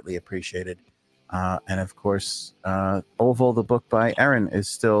greatly appreciated. And of course, Oval, the book by Erin, is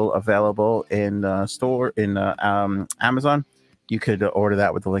still available in Amazon. You could order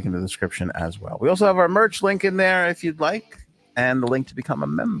that with the link in the description as well. We also have our merch link in there if you'd like, and the link to become a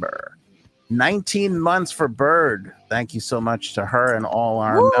member. 19 months for Bird. Thank you so much to her and all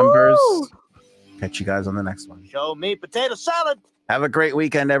our members. Catch you guys on the next one. Show me potato salad. Have a great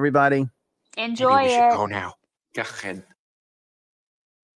weekend, everybody. Enjoy Maybe we should it. go now. Go ahead.